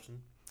 good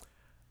question.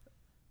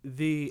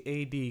 The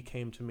AD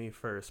came to me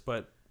first,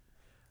 but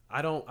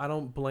I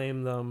don't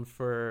blame them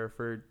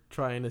for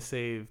trying to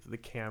save the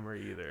camera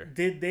either.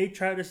 Did they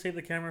try to save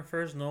the camera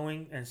first,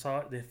 knowing and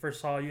they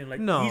first saw you and like,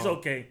 No. he's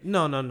okay?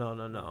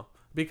 No.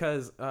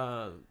 Because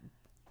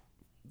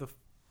the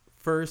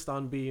first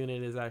on B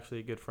unit is actually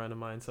a good friend of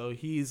mine, so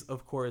he's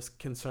of course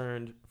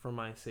concerned for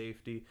my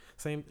safety.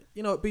 Same,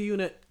 B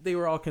unit, they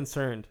were all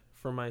concerned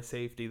for my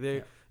safety.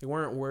 They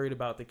weren't worried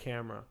about the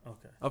camera.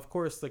 Okay. Of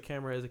course, the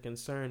camera is a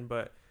concern,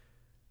 but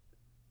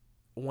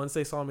once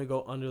they saw me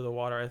go under the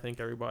water, I think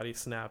everybody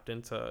snapped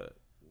into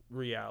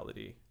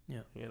reality.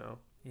 Yeah.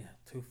 Yeah,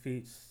 2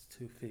 feet,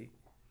 2 feet.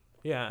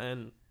 Yeah,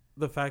 and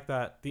the fact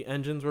that the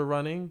engines were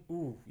running.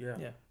 Ooh, yeah.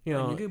 Yeah.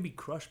 You you could be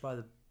crushed by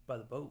the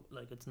boat.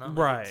 Like, it's not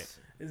right.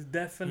 Like It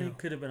definitely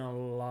could have been a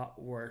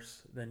lot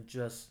worse than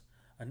just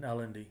an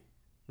L&D.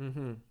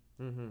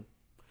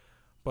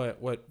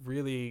 But what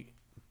really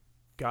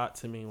got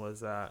to me was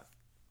that,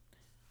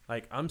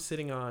 like, I'm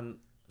sitting on.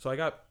 So I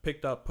got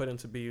picked up, put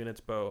into B unit's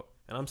boat,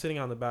 and I'm sitting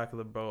on the back of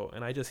the boat,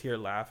 and I just hear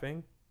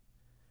laughing.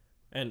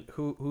 And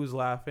who's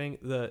laughing?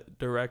 The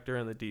director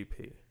and the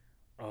DP.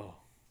 Oh.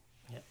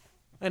 Yeah.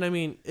 And I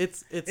mean,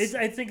 it's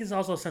I think it's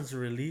also a sense of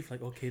relief.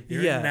 Like, okay,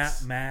 they're Yes.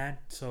 not mad,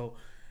 so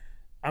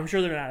I'm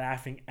sure they're not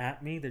laughing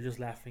at me. They're just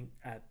laughing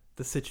at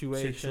the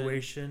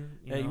situation.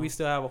 you know? We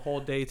still have a whole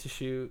day to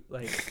shoot.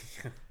 Like,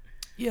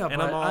 Yeah, and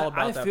but I'm all about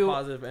I that feel,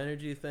 positive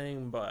energy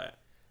thing,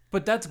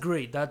 but that's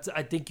great.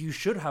 I think you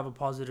should have a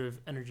positive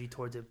energy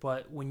towards it.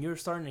 But when you're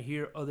starting to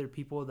hear other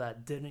people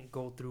that didn't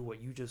go through what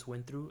you just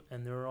went through,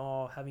 and they're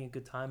all having a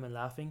good time and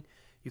laughing,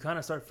 you kind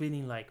of start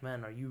feeling like,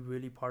 man, are you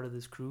really part of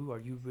this crew? Are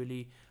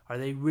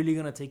they really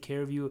gonna take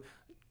care of you?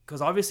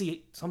 Because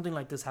obviously something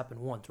like this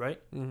happened once,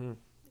 right? mm-hmm.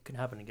 It can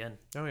happen again.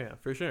 Oh yeah,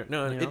 for sure.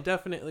 No, it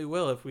definitely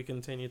will if we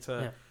continue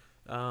to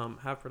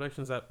have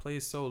productions that play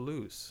so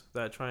loose,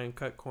 that try and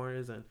cut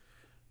corners and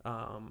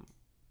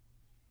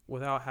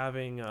without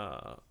having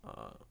a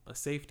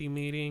safety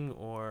meeting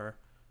or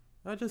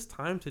just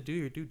time to do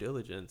your due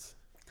diligence.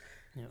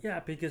 Yeah,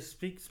 because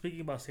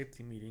speaking about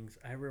safety meetings,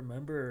 I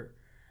remember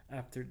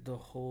after the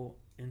whole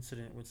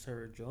incident with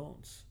Sarah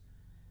Jones,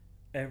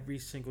 every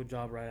single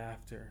job right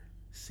after,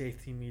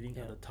 safety meeting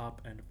at the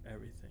top end of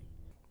everything.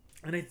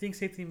 And I think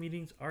safety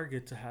meetings are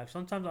good to have.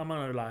 Sometimes I'm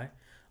not gonna lie,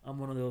 I'm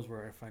one of those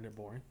where I find it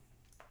boring.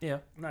 Yeah.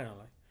 I'm not gonna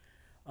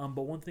lie.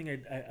 But one thing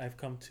I've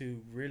come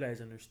to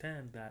realize and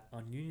understand that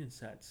on union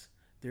sets,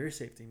 there is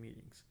safety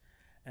meetings.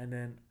 And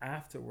then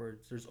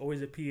afterwards, there's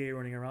always a PA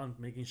running around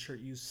making sure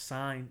you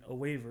sign a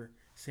waiver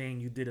saying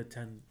you did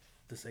attend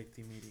the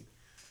safety meeting.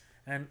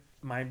 And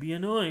it might be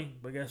annoying,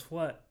 but guess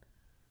what?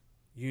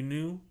 You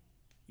knew,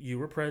 you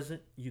were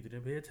present, you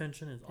didn't pay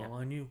attention, it's all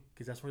on you.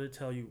 Because that's where they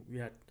tell you we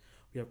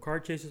have car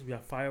chases, we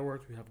have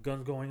fireworks, we have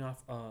guns going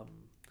off,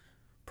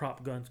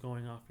 prop guns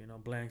going off,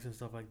 blanks and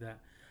stuff like that.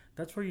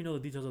 That's where you know the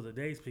details of the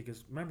days,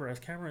 because remember, as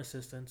camera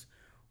assistants,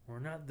 we're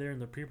not there in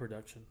the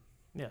pre-production.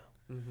 Yeah.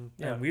 Mm-hmm.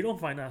 Yeah. And we don't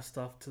find out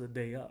stuff to the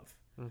day of.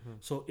 Mm-hmm.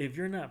 So if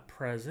you're not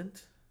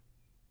present,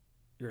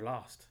 you're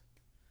lost.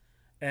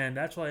 And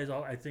that's why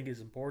I think it's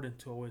important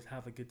to always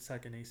have a good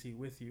second AC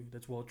with you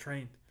that's well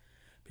trained,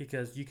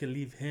 because you can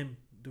leave him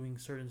doing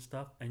certain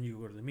stuff and you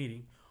go to the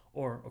meeting,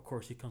 or of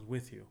course he comes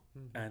with you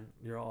and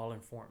you're all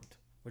informed,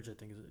 which I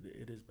think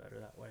it is better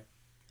that way.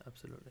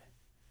 Absolutely.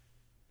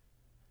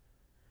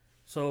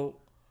 So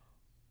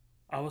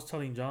I was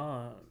telling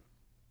John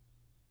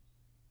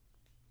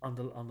on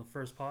the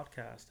first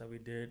podcast that we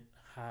did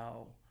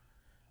how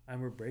I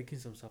remember breaking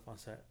some stuff on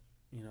set,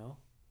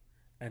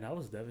 and I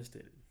was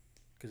devastated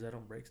because I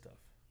don't break stuff.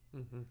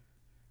 Mm-hmm.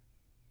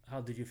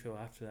 How did you feel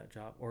after that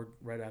job or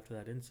right after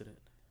that incident?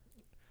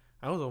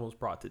 I was almost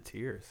brought to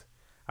tears.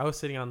 I was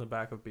sitting on the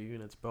back of B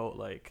Unit's boat,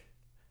 like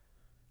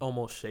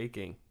almost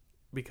shaking,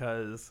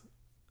 because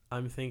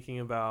I'm thinking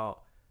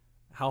about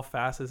how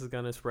fast this is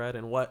going to spread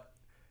and what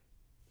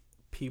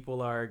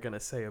people are going to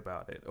say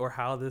about it, or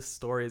how this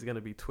story is going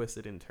to be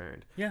twisted and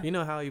turned. Yeah. You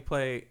know how you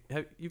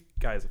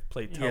guys have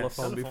played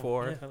telephone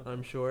before, yeah.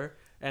 I'm sure.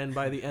 And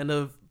by the end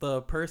of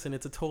the person,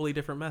 it's a totally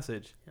different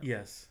message.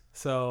 Yes.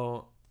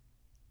 So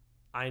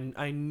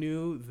I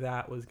knew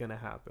that was going to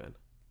happen.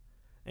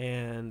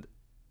 And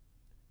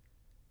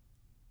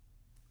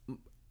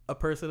a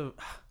person of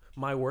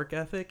my work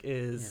ethic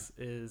is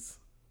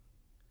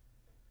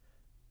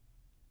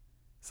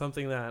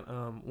something that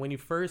when you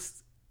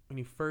first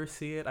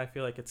see it, I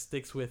feel like it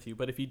sticks with you.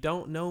 But if you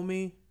don't know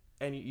me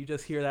and you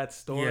just hear that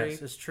story,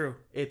 yes, it's true.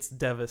 It's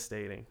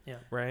devastating. Yeah.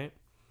 Right?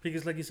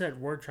 Because like you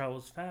said, word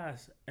travels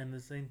fast, and the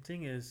same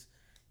thing is,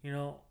 you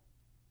know,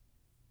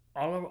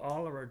 all of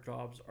our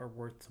jobs are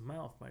word to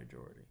mouth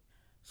majority.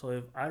 So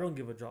if I don't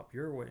give a job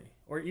your way,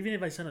 or even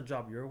if I send a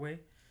job your way,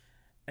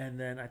 and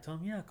then I tell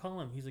him, yeah, call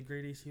him. He's a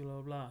great AC, blah,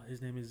 blah, blah.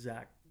 His name is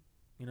Zach,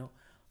 you know,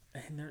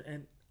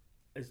 and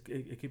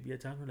it could be a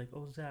time where like,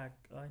 oh, Zach,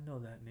 I know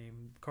that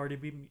name. Cardi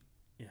B,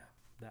 yeah,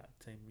 that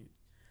same.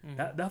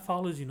 Mm-hmm. That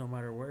follows you no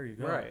matter where you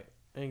go. Right,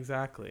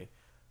 exactly.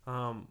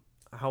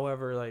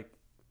 However, like,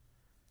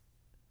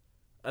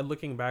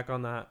 looking back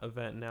on that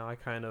event now, I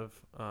kind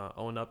of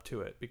own up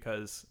to it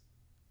because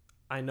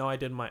I know I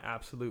did my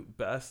absolute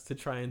best to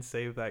try and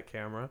save that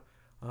camera.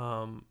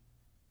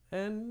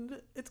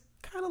 And it's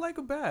kind of like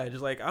a badge.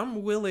 Like,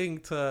 I'm willing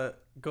to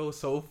go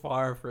so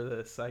far for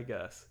this, I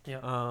guess.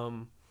 Yeah.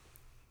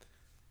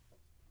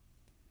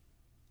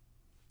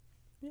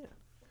 Yeah.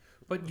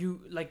 But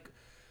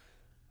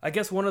I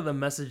guess one of the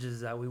messages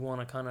that we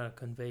want to kind of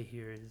convey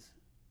here is,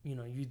 you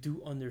know, you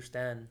do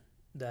understand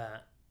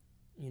that,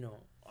 you know,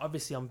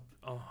 obviously I'm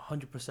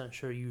 100%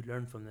 sure you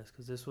learned from this,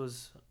 because this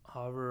was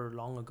however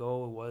long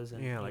ago it was.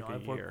 And, like a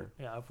year.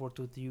 I've worked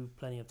with you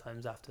plenty of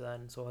times after that,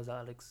 and so has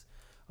Alex.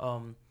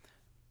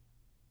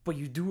 But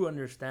you do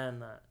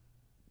understand that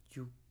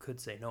you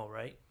could say no,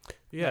 right?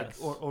 Yes.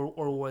 Like,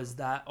 or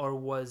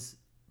was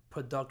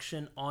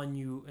production on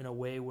you in a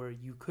way where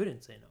you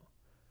couldn't say no?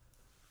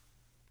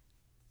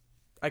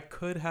 I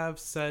could have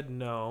said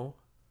no.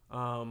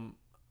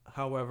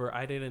 However,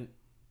 I didn't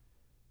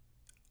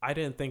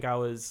think I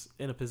was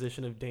in a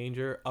position of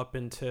danger up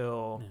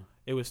until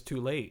it was too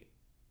late.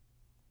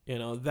 You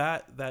know,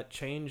 that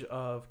change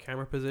of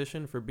camera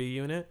position for B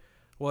Unit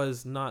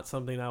was not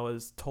something that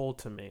was told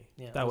to me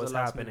that was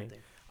happening.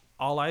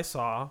 All I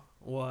saw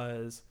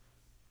was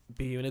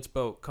B Unit's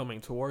boat coming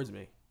towards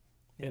me.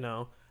 Yeah. You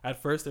know,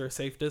 at first they're a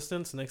safe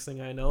distance. Next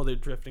thing I know, they're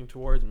drifting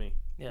towards me.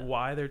 Yeah.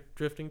 Why they're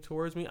drifting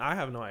towards me, I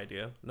have no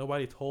idea.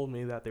 Nobody told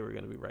me that they were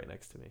going to be right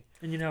next to me.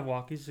 And you didn't have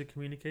walkies to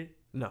communicate?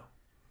 No.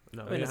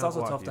 I mean, it's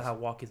also tough to have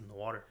walkies in the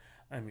water.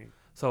 I mean,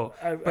 so,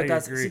 I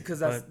agree, because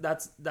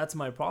that's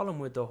my problem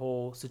with the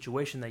whole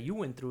situation that you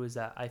went through, is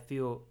that I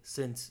feel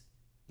since,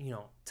 you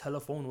know,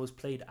 telephone was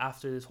played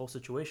after this whole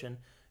situation,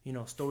 you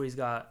know, stories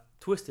got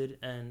twisted,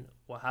 and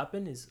what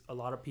happened is a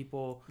lot of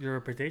people, your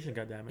reputation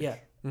got damaged. Yeah.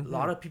 Mm-hmm. A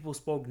lot of people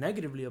spoke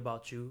negatively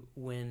about you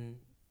when,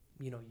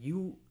 you know,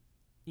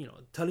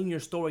 telling your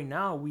story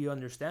now, we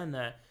understand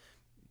that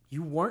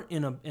you weren't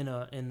in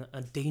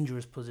a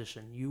dangerous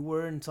position. You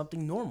were in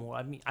something normal.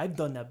 I mean, I've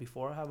done that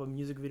before. I have a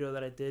music video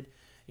that I did,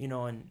 you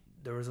know, and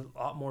there was a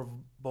lot more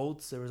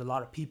boats. There was a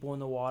lot of people in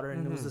the water,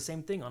 and it was the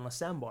same thing on a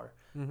sandbar,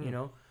 you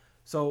know.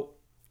 So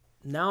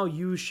now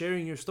you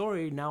sharing your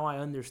story, now I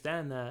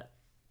understand that,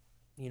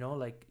 you know,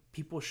 like,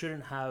 people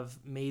shouldn't have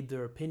made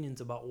their opinions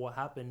about what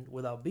happened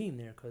without being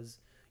there, because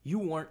you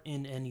weren't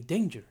in any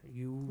danger.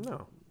 It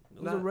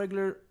was a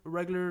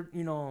regular,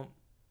 you know,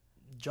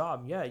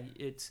 job. Yeah,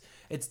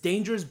 it's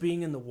dangerous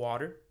being in the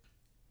water,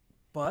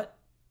 but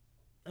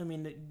I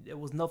mean, it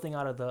was nothing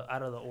out of the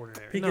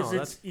ordinary. Because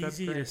it's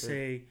easy to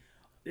say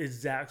it's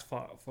Zach's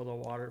fault for the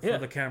water, for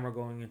the camera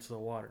going into the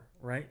water,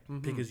 right?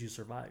 Because you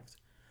survived.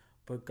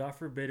 But God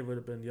forbid it would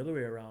have been the other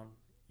way around.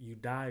 You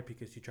die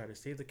because you try to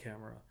save the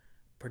camera.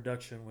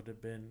 Production would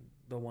have been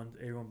the one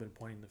everyone been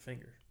pointing the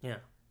finger. Yeah,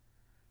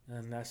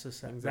 and that's a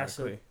sad, that's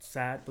a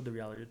sad, but the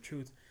reality of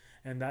truth.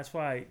 And that's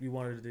why we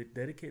wanted to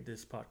dedicate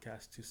this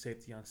podcast to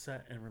safety on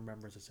set and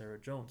remembrance of Sarah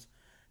Jones,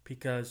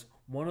 because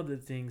one of the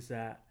things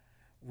that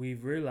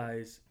we've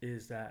realized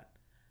is that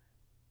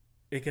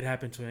it could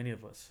happen to any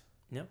of us.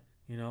 Yeah,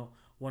 you know,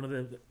 one of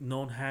the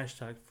known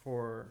hashtags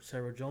for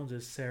Sarah Jones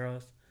is Sarah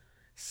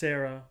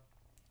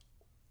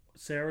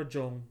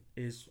Jones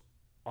is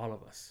all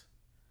of us.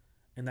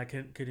 And that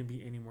couldn't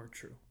be any more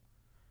true.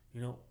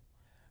 You know,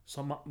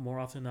 some more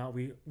often than not,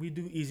 we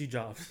do easy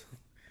jobs.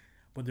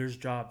 But there's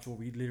jobs where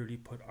we literally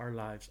put our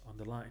lives on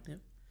the line. Yeah.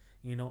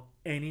 You know,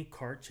 any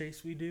car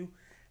chase we do,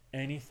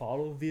 any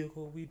follow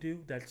vehicle we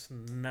do that's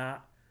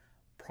not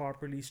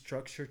properly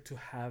structured to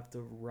have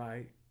the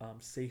right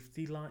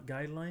safety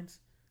guidelines,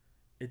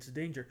 it's a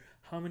danger.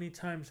 How many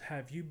times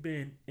have you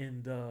been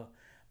in the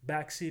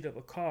backseat of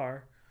a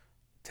car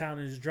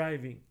talent is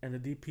driving and the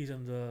DP's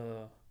on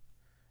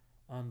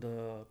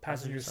the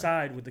passenger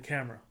side with the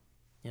camera.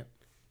 Yep.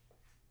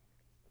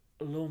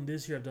 Alone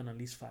this year, I've done at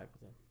least 5 of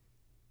them.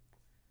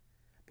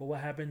 But what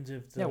happens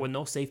if with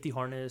no safety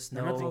harness,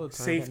 no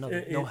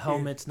no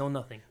helmets, no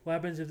nothing. What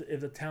happens if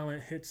the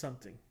talent hits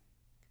something?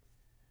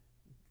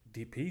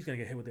 DP's gonna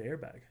get hit with the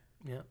airbag.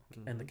 Yeah.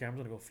 And the camera's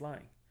gonna go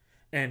flying.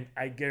 And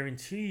I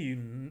guarantee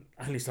you,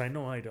 at least I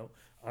know I don't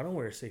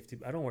wear a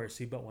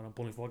seatbelt when I'm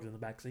pulling forward in the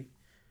back seat.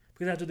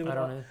 Because I have to deal with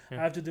I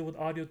have to deal with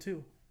audio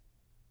too.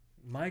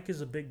 Mike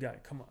is a big guy.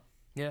 Come on.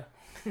 Yeah.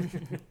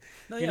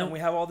 We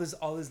have all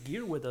this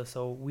gear with us,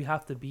 so we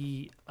have to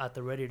be at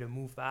the ready to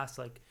move fast,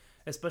 like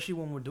especially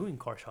when we're doing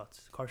car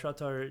shots. Car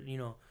shots are,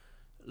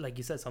 like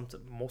you said,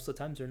 most of the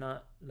times they're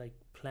not like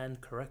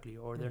planned correctly,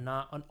 or they're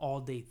not an all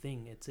day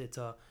thing. It's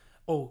a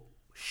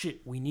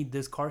shit, we need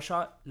this car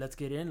shot. Let's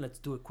get in. Let's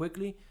do it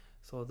quickly.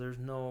 So there's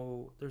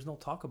no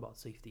talk about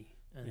safety,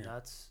 and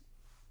that's,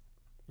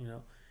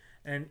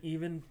 and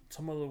even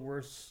some of the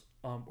worst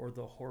or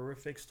the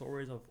horrific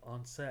stories of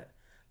on set,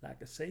 lack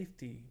of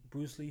safety.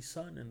 Bruce Lee's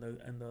son and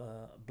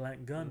the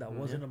blank gun that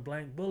wasn't a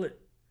blank bullet.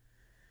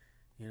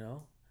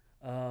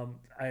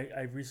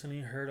 I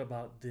recently heard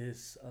about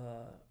this.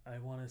 I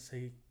want to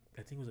say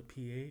I think it was a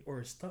PA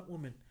or a stunt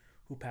woman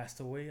who passed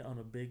away on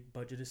a big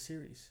budgeted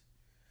series.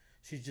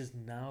 She just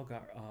now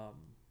got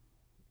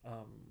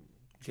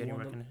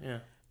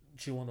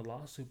she won the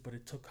lawsuit, but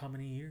it took how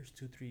many years?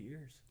 2-3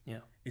 years. Yeah,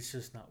 it's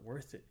just not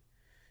worth it.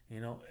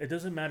 It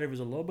doesn't matter if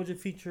it's a low budget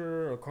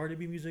feature or a Cardi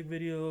B music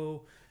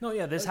video. No,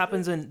 yeah, this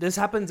happens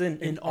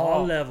in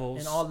all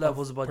levels. In all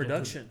levels of budget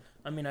production.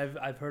 I mean,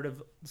 I've heard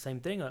of the same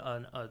thing.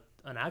 An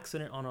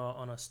accident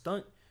on a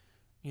stunt,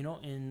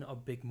 in a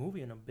big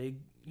movie, in a big,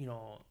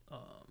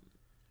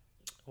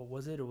 what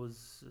was it? It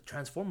was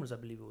Transformers, I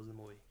believe it was the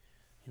movie.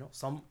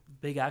 Some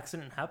big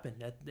accident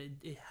happened.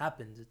 It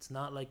happens. It's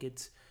not like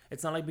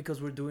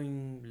because we're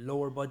doing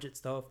lower budget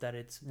stuff that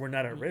we're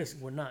not at risk.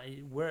 We're not.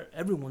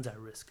 Everyone's at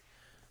risk.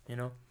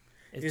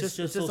 It's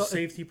just those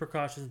safety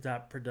precautions,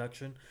 that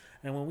production.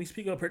 And when we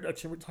speak of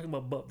production, we're talking about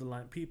above the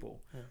line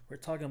people. Yeah. We're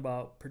talking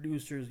about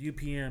producers,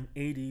 UPM,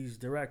 ADs,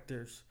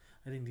 directors.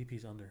 I think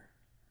DP's under,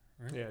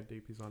 right? Yeah,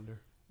 DP's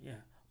under.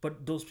 Yeah,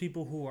 but those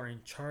people who are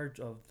in charge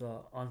of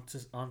the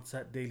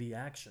on-set daily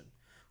action,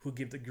 who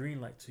give the green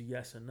light to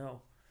yes and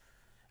no,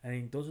 I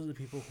think those are the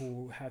people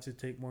who have to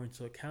take more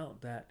into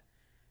account that,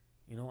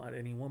 at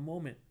any one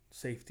moment,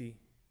 safety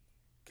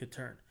could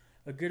turn.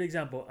 A good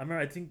example, I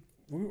remember, I think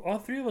all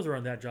 3 of us were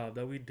on that job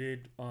that we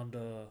did on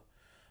the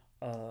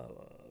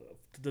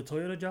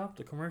Toyota job,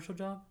 the commercial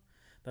job,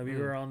 that we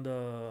were on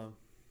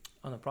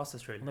the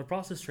process trailer. On the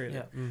process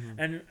trailer. Yeah. Mm-hmm.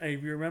 And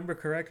if you remember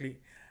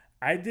correctly,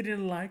 I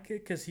didn't like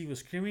it because he was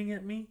screaming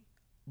at me,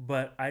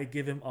 but I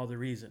give him all the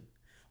reason.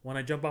 When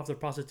I jump off the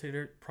process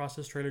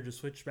trailer to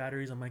switch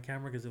batteries on my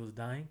camera because it was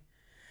dying,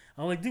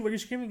 I'm like, dude, why are you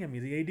screaming at me,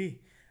 the AD?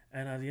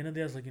 And at the end of the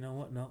day, I was like, you know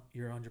what? No,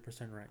 you're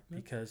 100% right. Mm-hmm.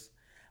 Because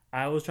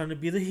I was trying to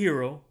be the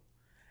hero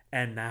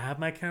and not have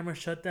my camera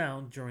shut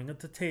down during the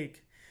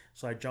take.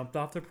 So I jumped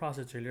off the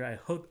process trailer. I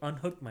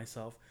unhooked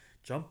myself,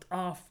 jumped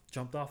off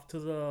to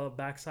the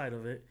back side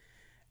of it,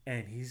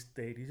 and he's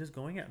just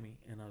going at me.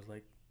 And I was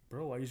like,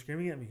 bro, why are you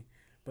screaming at me?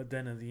 But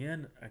then at the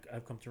end,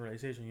 I've come to a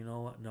realization, you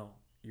know what? No,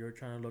 you're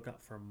trying to look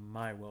out for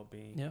my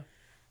well-being. Yeah.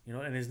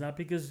 And it's not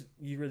because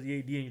you were the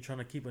AD and you're trying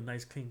to keep a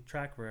nice, clean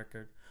track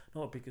record.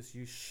 No, because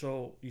you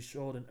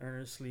showed an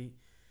earnestly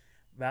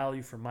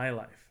value for my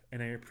life.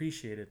 And I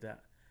appreciated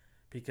that.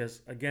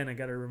 Because, again, I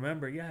got to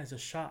remember, it's a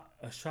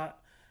shot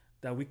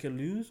that we could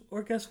lose.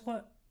 Or guess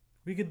what?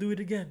 We could do it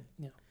again.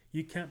 Yeah.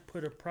 You can't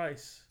put a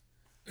price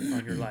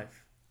on your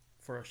life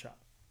for a shot.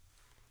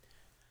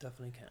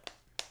 Definitely can't.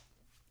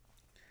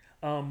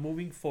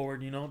 Moving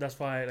forward, that's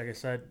why, like I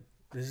said,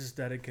 this is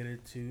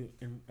dedicated to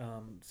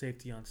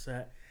safety on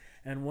set.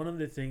 And one of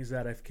the things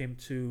that I've came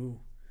to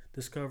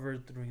discover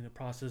during the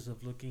process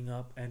of looking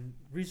up and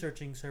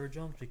researching Sarah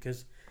Jones,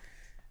 because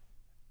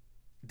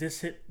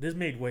this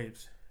made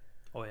waves.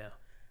 Oh yeah.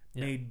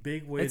 Made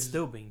big waves.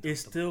 It's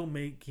still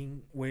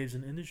making waves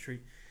in the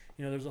industry.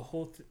 There's a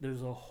whole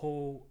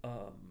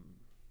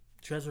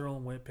she has her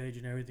own webpage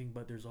and everything,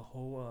 but there's a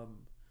whole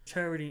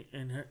charity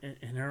in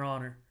her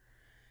honor.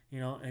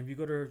 And if you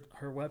go to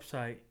her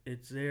website,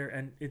 it's there,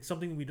 and it's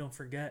something we don't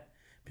forget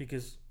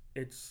because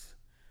it's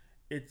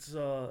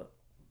a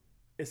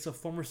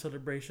former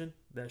celebration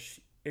that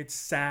it's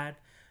sad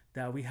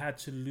that we had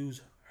to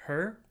lose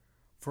her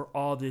for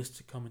all this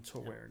to come into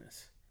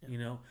awareness.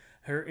 Yeah.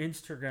 Her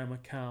Instagram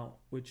account,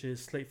 which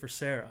is Slate for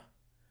Sarah,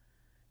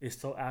 is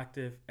still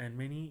active, and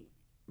many,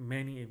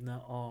 if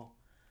not all,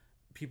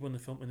 people in the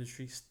film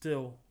industry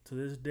still, to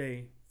this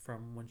day,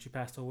 from when she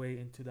passed away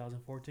in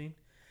 2014,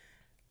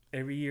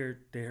 every year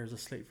there's a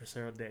Slate for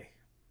Sarah day.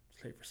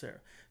 Slate for Sarah.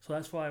 So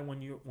that's why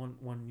when you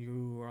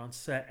are on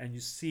set and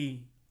you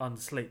see on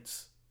the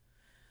slates,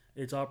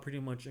 it's all pretty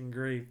much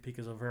engraved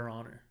because of her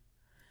honor.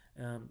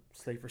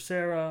 Slate for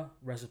Sarah,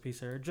 Recipe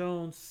Sarah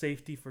Jones,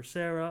 Safety for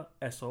Sarah,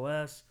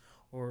 SOS,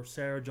 or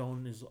Sarah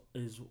Jones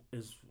is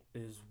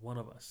one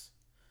of us.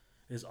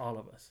 is all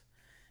of us,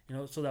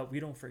 so that we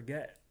don't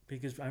forget.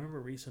 Because I remember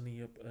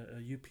recently a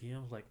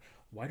UPM was like,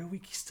 why do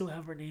we still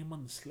have our name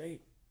on the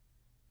slate?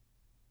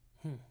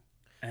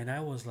 And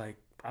I was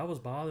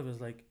bothered. It was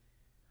like,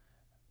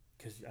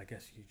 because I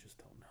guess you just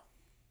don't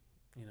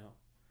know,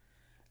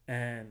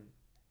 and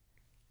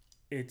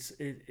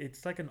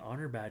it's like an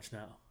honor badge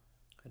now.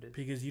 It is.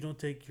 Because you don't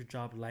take your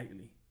job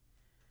lightly.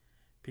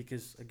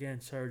 Because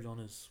again, Sarah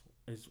Jones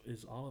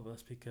is all of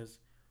us, because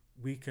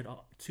we could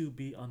too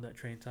be on that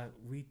train track.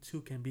 We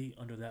too can be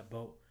under that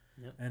boat.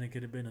 Yep. And it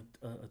could have been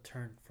a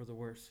turn for the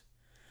worse.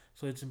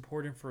 So it's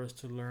important for us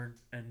to learn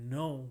and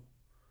know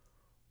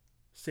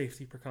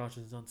safety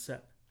precautions on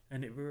set.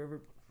 And if we're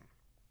ever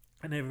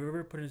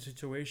put in a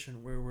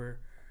situation where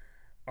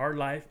our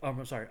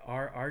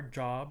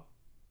job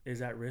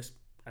is at risk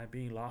at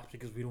being lost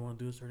because we don't want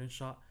to do a certain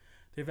shot,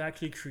 they've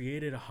actually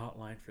created a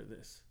hotline for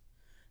this.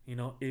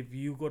 If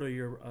you go to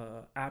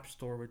your app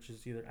store, which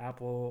is either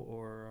Apple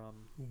or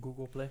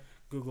Google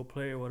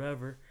Play or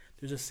whatever,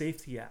 there's a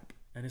safety app,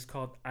 and it's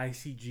called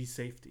ICG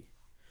Safety.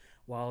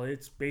 While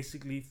it's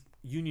basically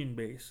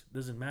union-based,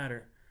 doesn't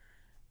matter.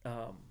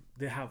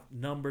 They have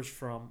numbers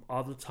from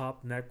all the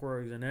top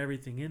networks and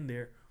everything in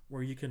there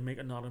where you can make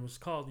anonymous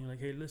calls. And you're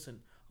like, hey, listen,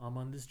 I'm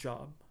on this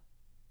job.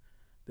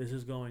 This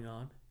is going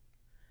on,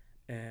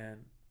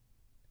 and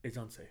it's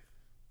unsafe.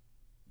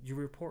 You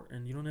report,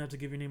 and you don't have to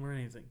give your name or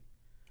anything.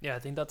 Yeah, I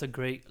think that's a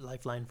great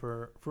lifeline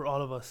for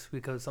all of us,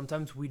 because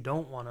sometimes we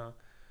don't want to,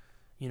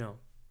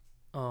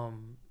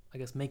 I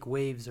guess make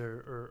waves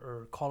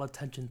or call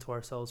attention to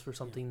ourselves for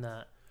something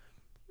that,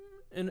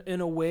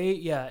 in a way,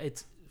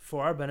 it's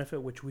for our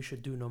benefit, which we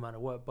should do no matter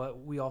what.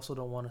 But we also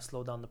don't want to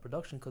slow down the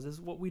production, because it's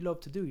what we love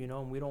to do,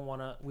 and we don't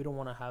want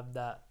to have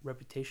that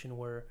reputation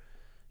where,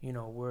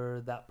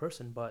 we're that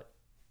person. But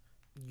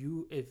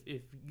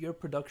if your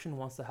production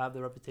wants to have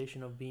the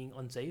reputation of being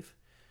unsafe,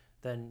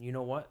 then you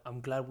know what? I'm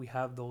glad we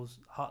have those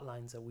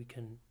hotlines that we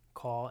can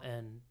call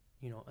and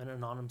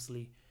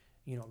anonymously,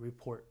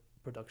 report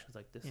productions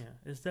like this. Yeah,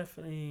 it's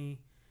definitely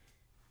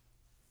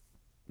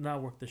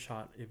not worth the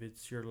shot if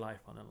it's your life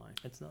on the line.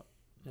 It's not.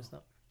 It's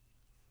not.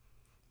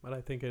 But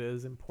I think it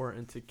is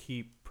important to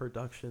keep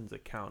productions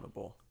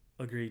accountable.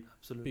 Agreed.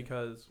 Absolutely.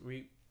 Because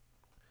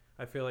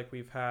I feel like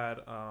we've had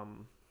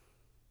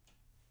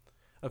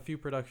a few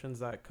productions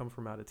that come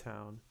from out of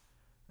town,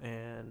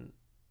 and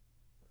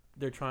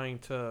they're trying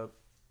to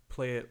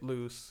play it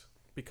loose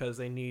because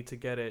they need to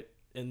get it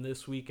in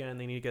this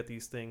weekend. They need to get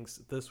these things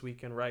this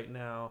weekend right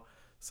now.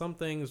 Some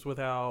things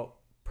without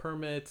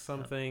permits,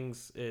 some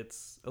things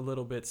it's a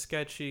little bit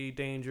sketchy,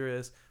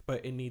 dangerous,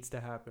 but it needs to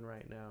happen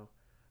right now.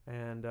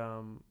 And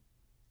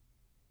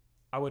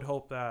I would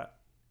hope that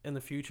in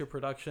the future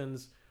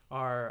productions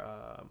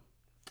are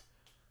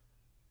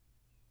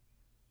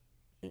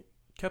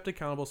kept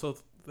accountable so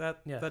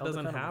that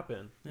doesn't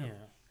happen. Yeah.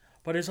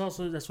 But it's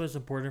also, that's why it's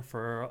important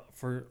for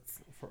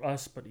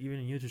us, but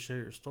even you, to share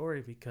your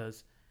story,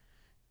 because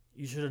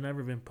you should have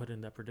never been put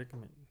in that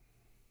predicament.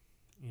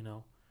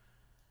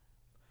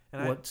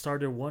 And what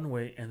started one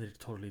way ended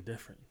totally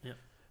different. Yeah.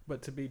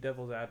 But to be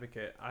devil's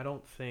advocate, I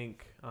don't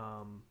think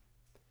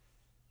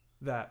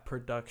that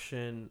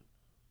production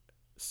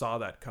saw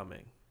that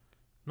coming.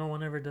 No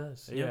one ever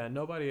does. Yeah,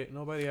 nobody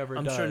ever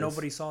does. I'm sure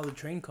nobody saw the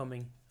train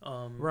coming.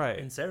 Right.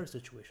 In Sarah's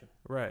situation.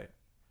 Right.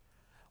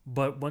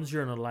 But once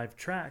you're on a live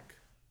track,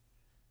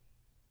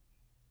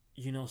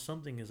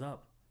 something is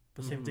up.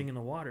 But same thing in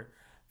the water.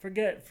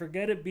 Forget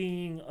it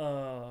being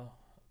a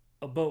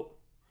boat.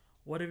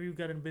 What have you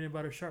been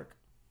about a shark?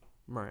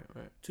 Right.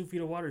 2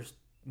 feet of water is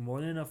more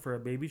than enough for a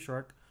baby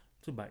shark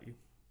to bite you,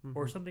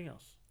 or something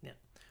else. Yeah.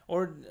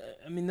 Or,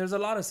 there's a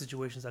lot of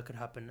situations that could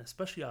happen,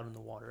 especially out in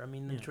the water.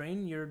 The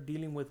train, you're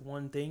dealing with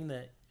one thing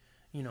that,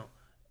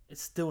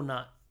 it's still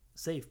not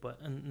safe. But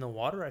in the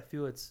water, I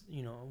feel it's,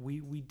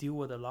 we deal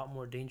with a lot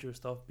more dangerous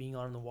stuff being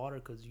out in the water,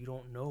 because you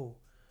don't know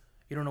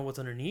what's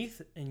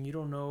underneath, and you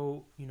don't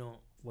know,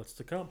 what's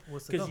to come.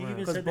 Because you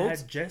even said they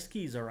had jet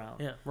skis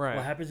around. Yeah. Right.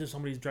 What happens if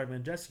somebody's driving a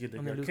jet ski? They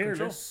get lose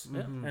careless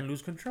control. and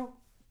lose control.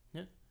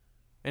 Yeah.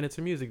 And it's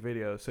a music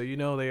video, so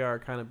they are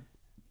kind of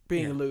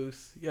being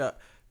loose. Yeah.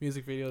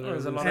 Music video.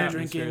 There's a lot of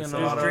drinking and a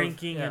lot of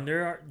drinking, and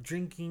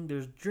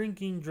there's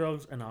drinking,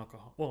 drugs, and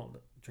alcohol. Well,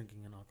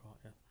 drinking and alcohol,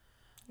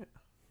 yeah.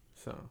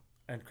 So.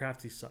 And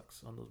Crafty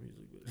sucks on those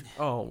music videos.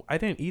 Oh, I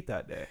didn't eat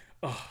that day.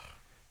 Oh.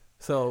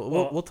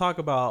 So we'll talk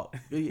about.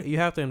 You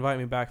have to invite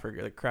me back for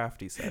the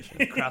Crafty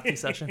session. Crafty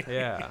session.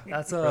 Yeah,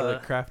 that's for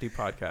the Crafty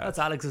podcast. That's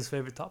Alex's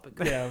favorite topic.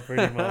 Yeah,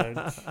 pretty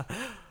much.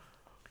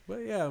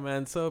 But yeah,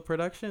 man. So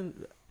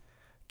production,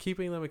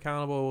 keeping them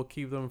accountable will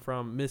keep them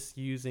from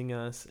misusing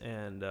us,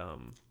 and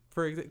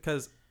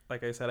because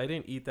like I said, I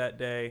didn't eat that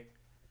day.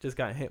 Just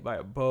got hit by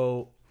a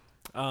boat.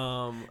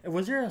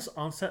 Was there an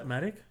on-set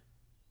medic?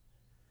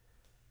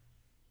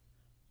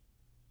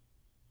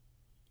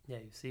 Yeah,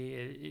 you see,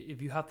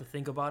 if you have to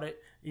think about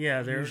it,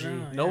 there's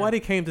nobody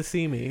came to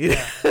see me.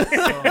 Yeah.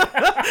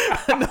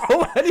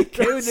 Nobody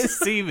came to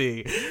see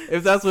me.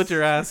 If that's what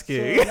you're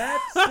asking, so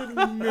that's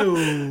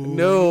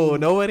no.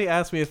 Nobody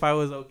asked me if I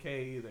was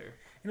okay either.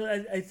 You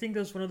know, I think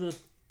that's one of the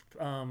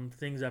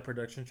things that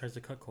production tries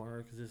to cut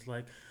corners, because it's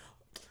like,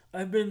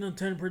 I've been on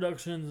 10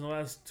 productions in the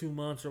last 2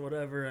 months or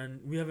whatever,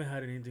 and we haven't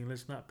had anything.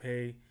 Let's not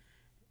pay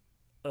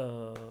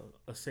a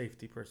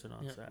safety person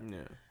on set.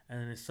 Yeah.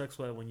 And it sucks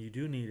that when you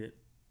do need it,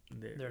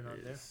 They're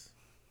not there.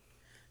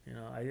 You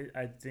know,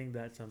 I think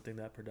that's something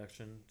that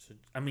production should.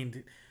 I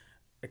mean,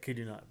 I kid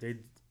you not.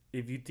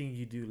 If you think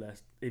you do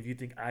less, if you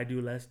think I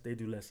do less, they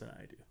do less than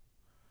I do.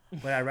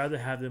 But I'd rather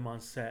have them on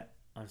set,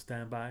 on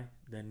standby,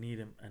 than need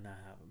them and not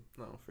have them.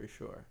 No, for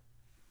sure.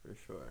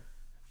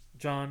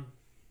 John,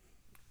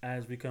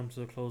 as we come to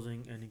the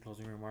closing, any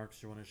closing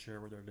remarks you want to share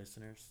with our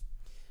listeners?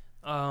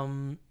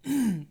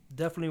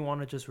 Definitely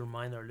want to just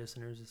remind our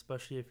listeners,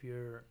 especially if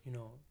you're,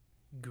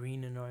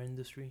 green in our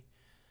industry,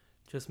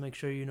 just make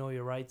sure you know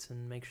your rights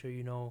and make sure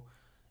you know,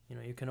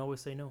 you can always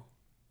say no.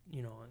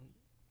 And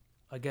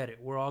I get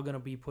it. We're all gonna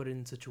be put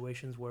in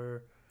situations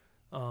where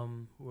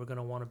we're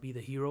gonna want to be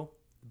the hero,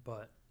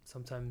 but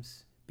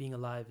sometimes being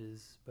alive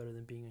is better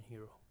than being a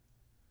hero.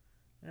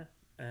 Yeah,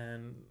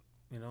 and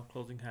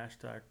closing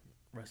hashtag,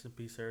 rest in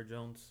peace, Sarah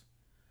Jones.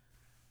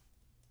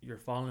 You're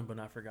fallen but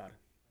not forgotten.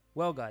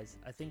 Well, guys,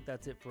 I think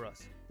that's it for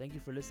us. Thank you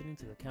for listening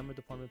to the Camera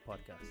Department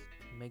Podcast.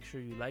 Make sure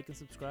you like and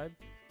subscribe.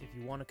 If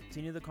you want to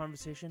continue the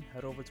conversation,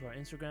 head over to our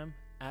Instagram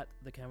at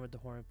the Camera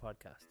Department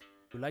Podcast.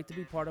 If you'd like to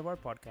be part of our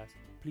podcast,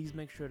 please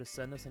make sure to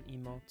send us an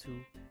email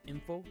to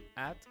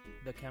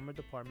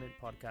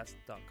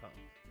info@thecameradepartmentpodcast.com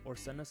or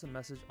send us a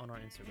message on our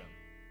Instagram.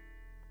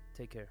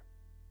 Take care.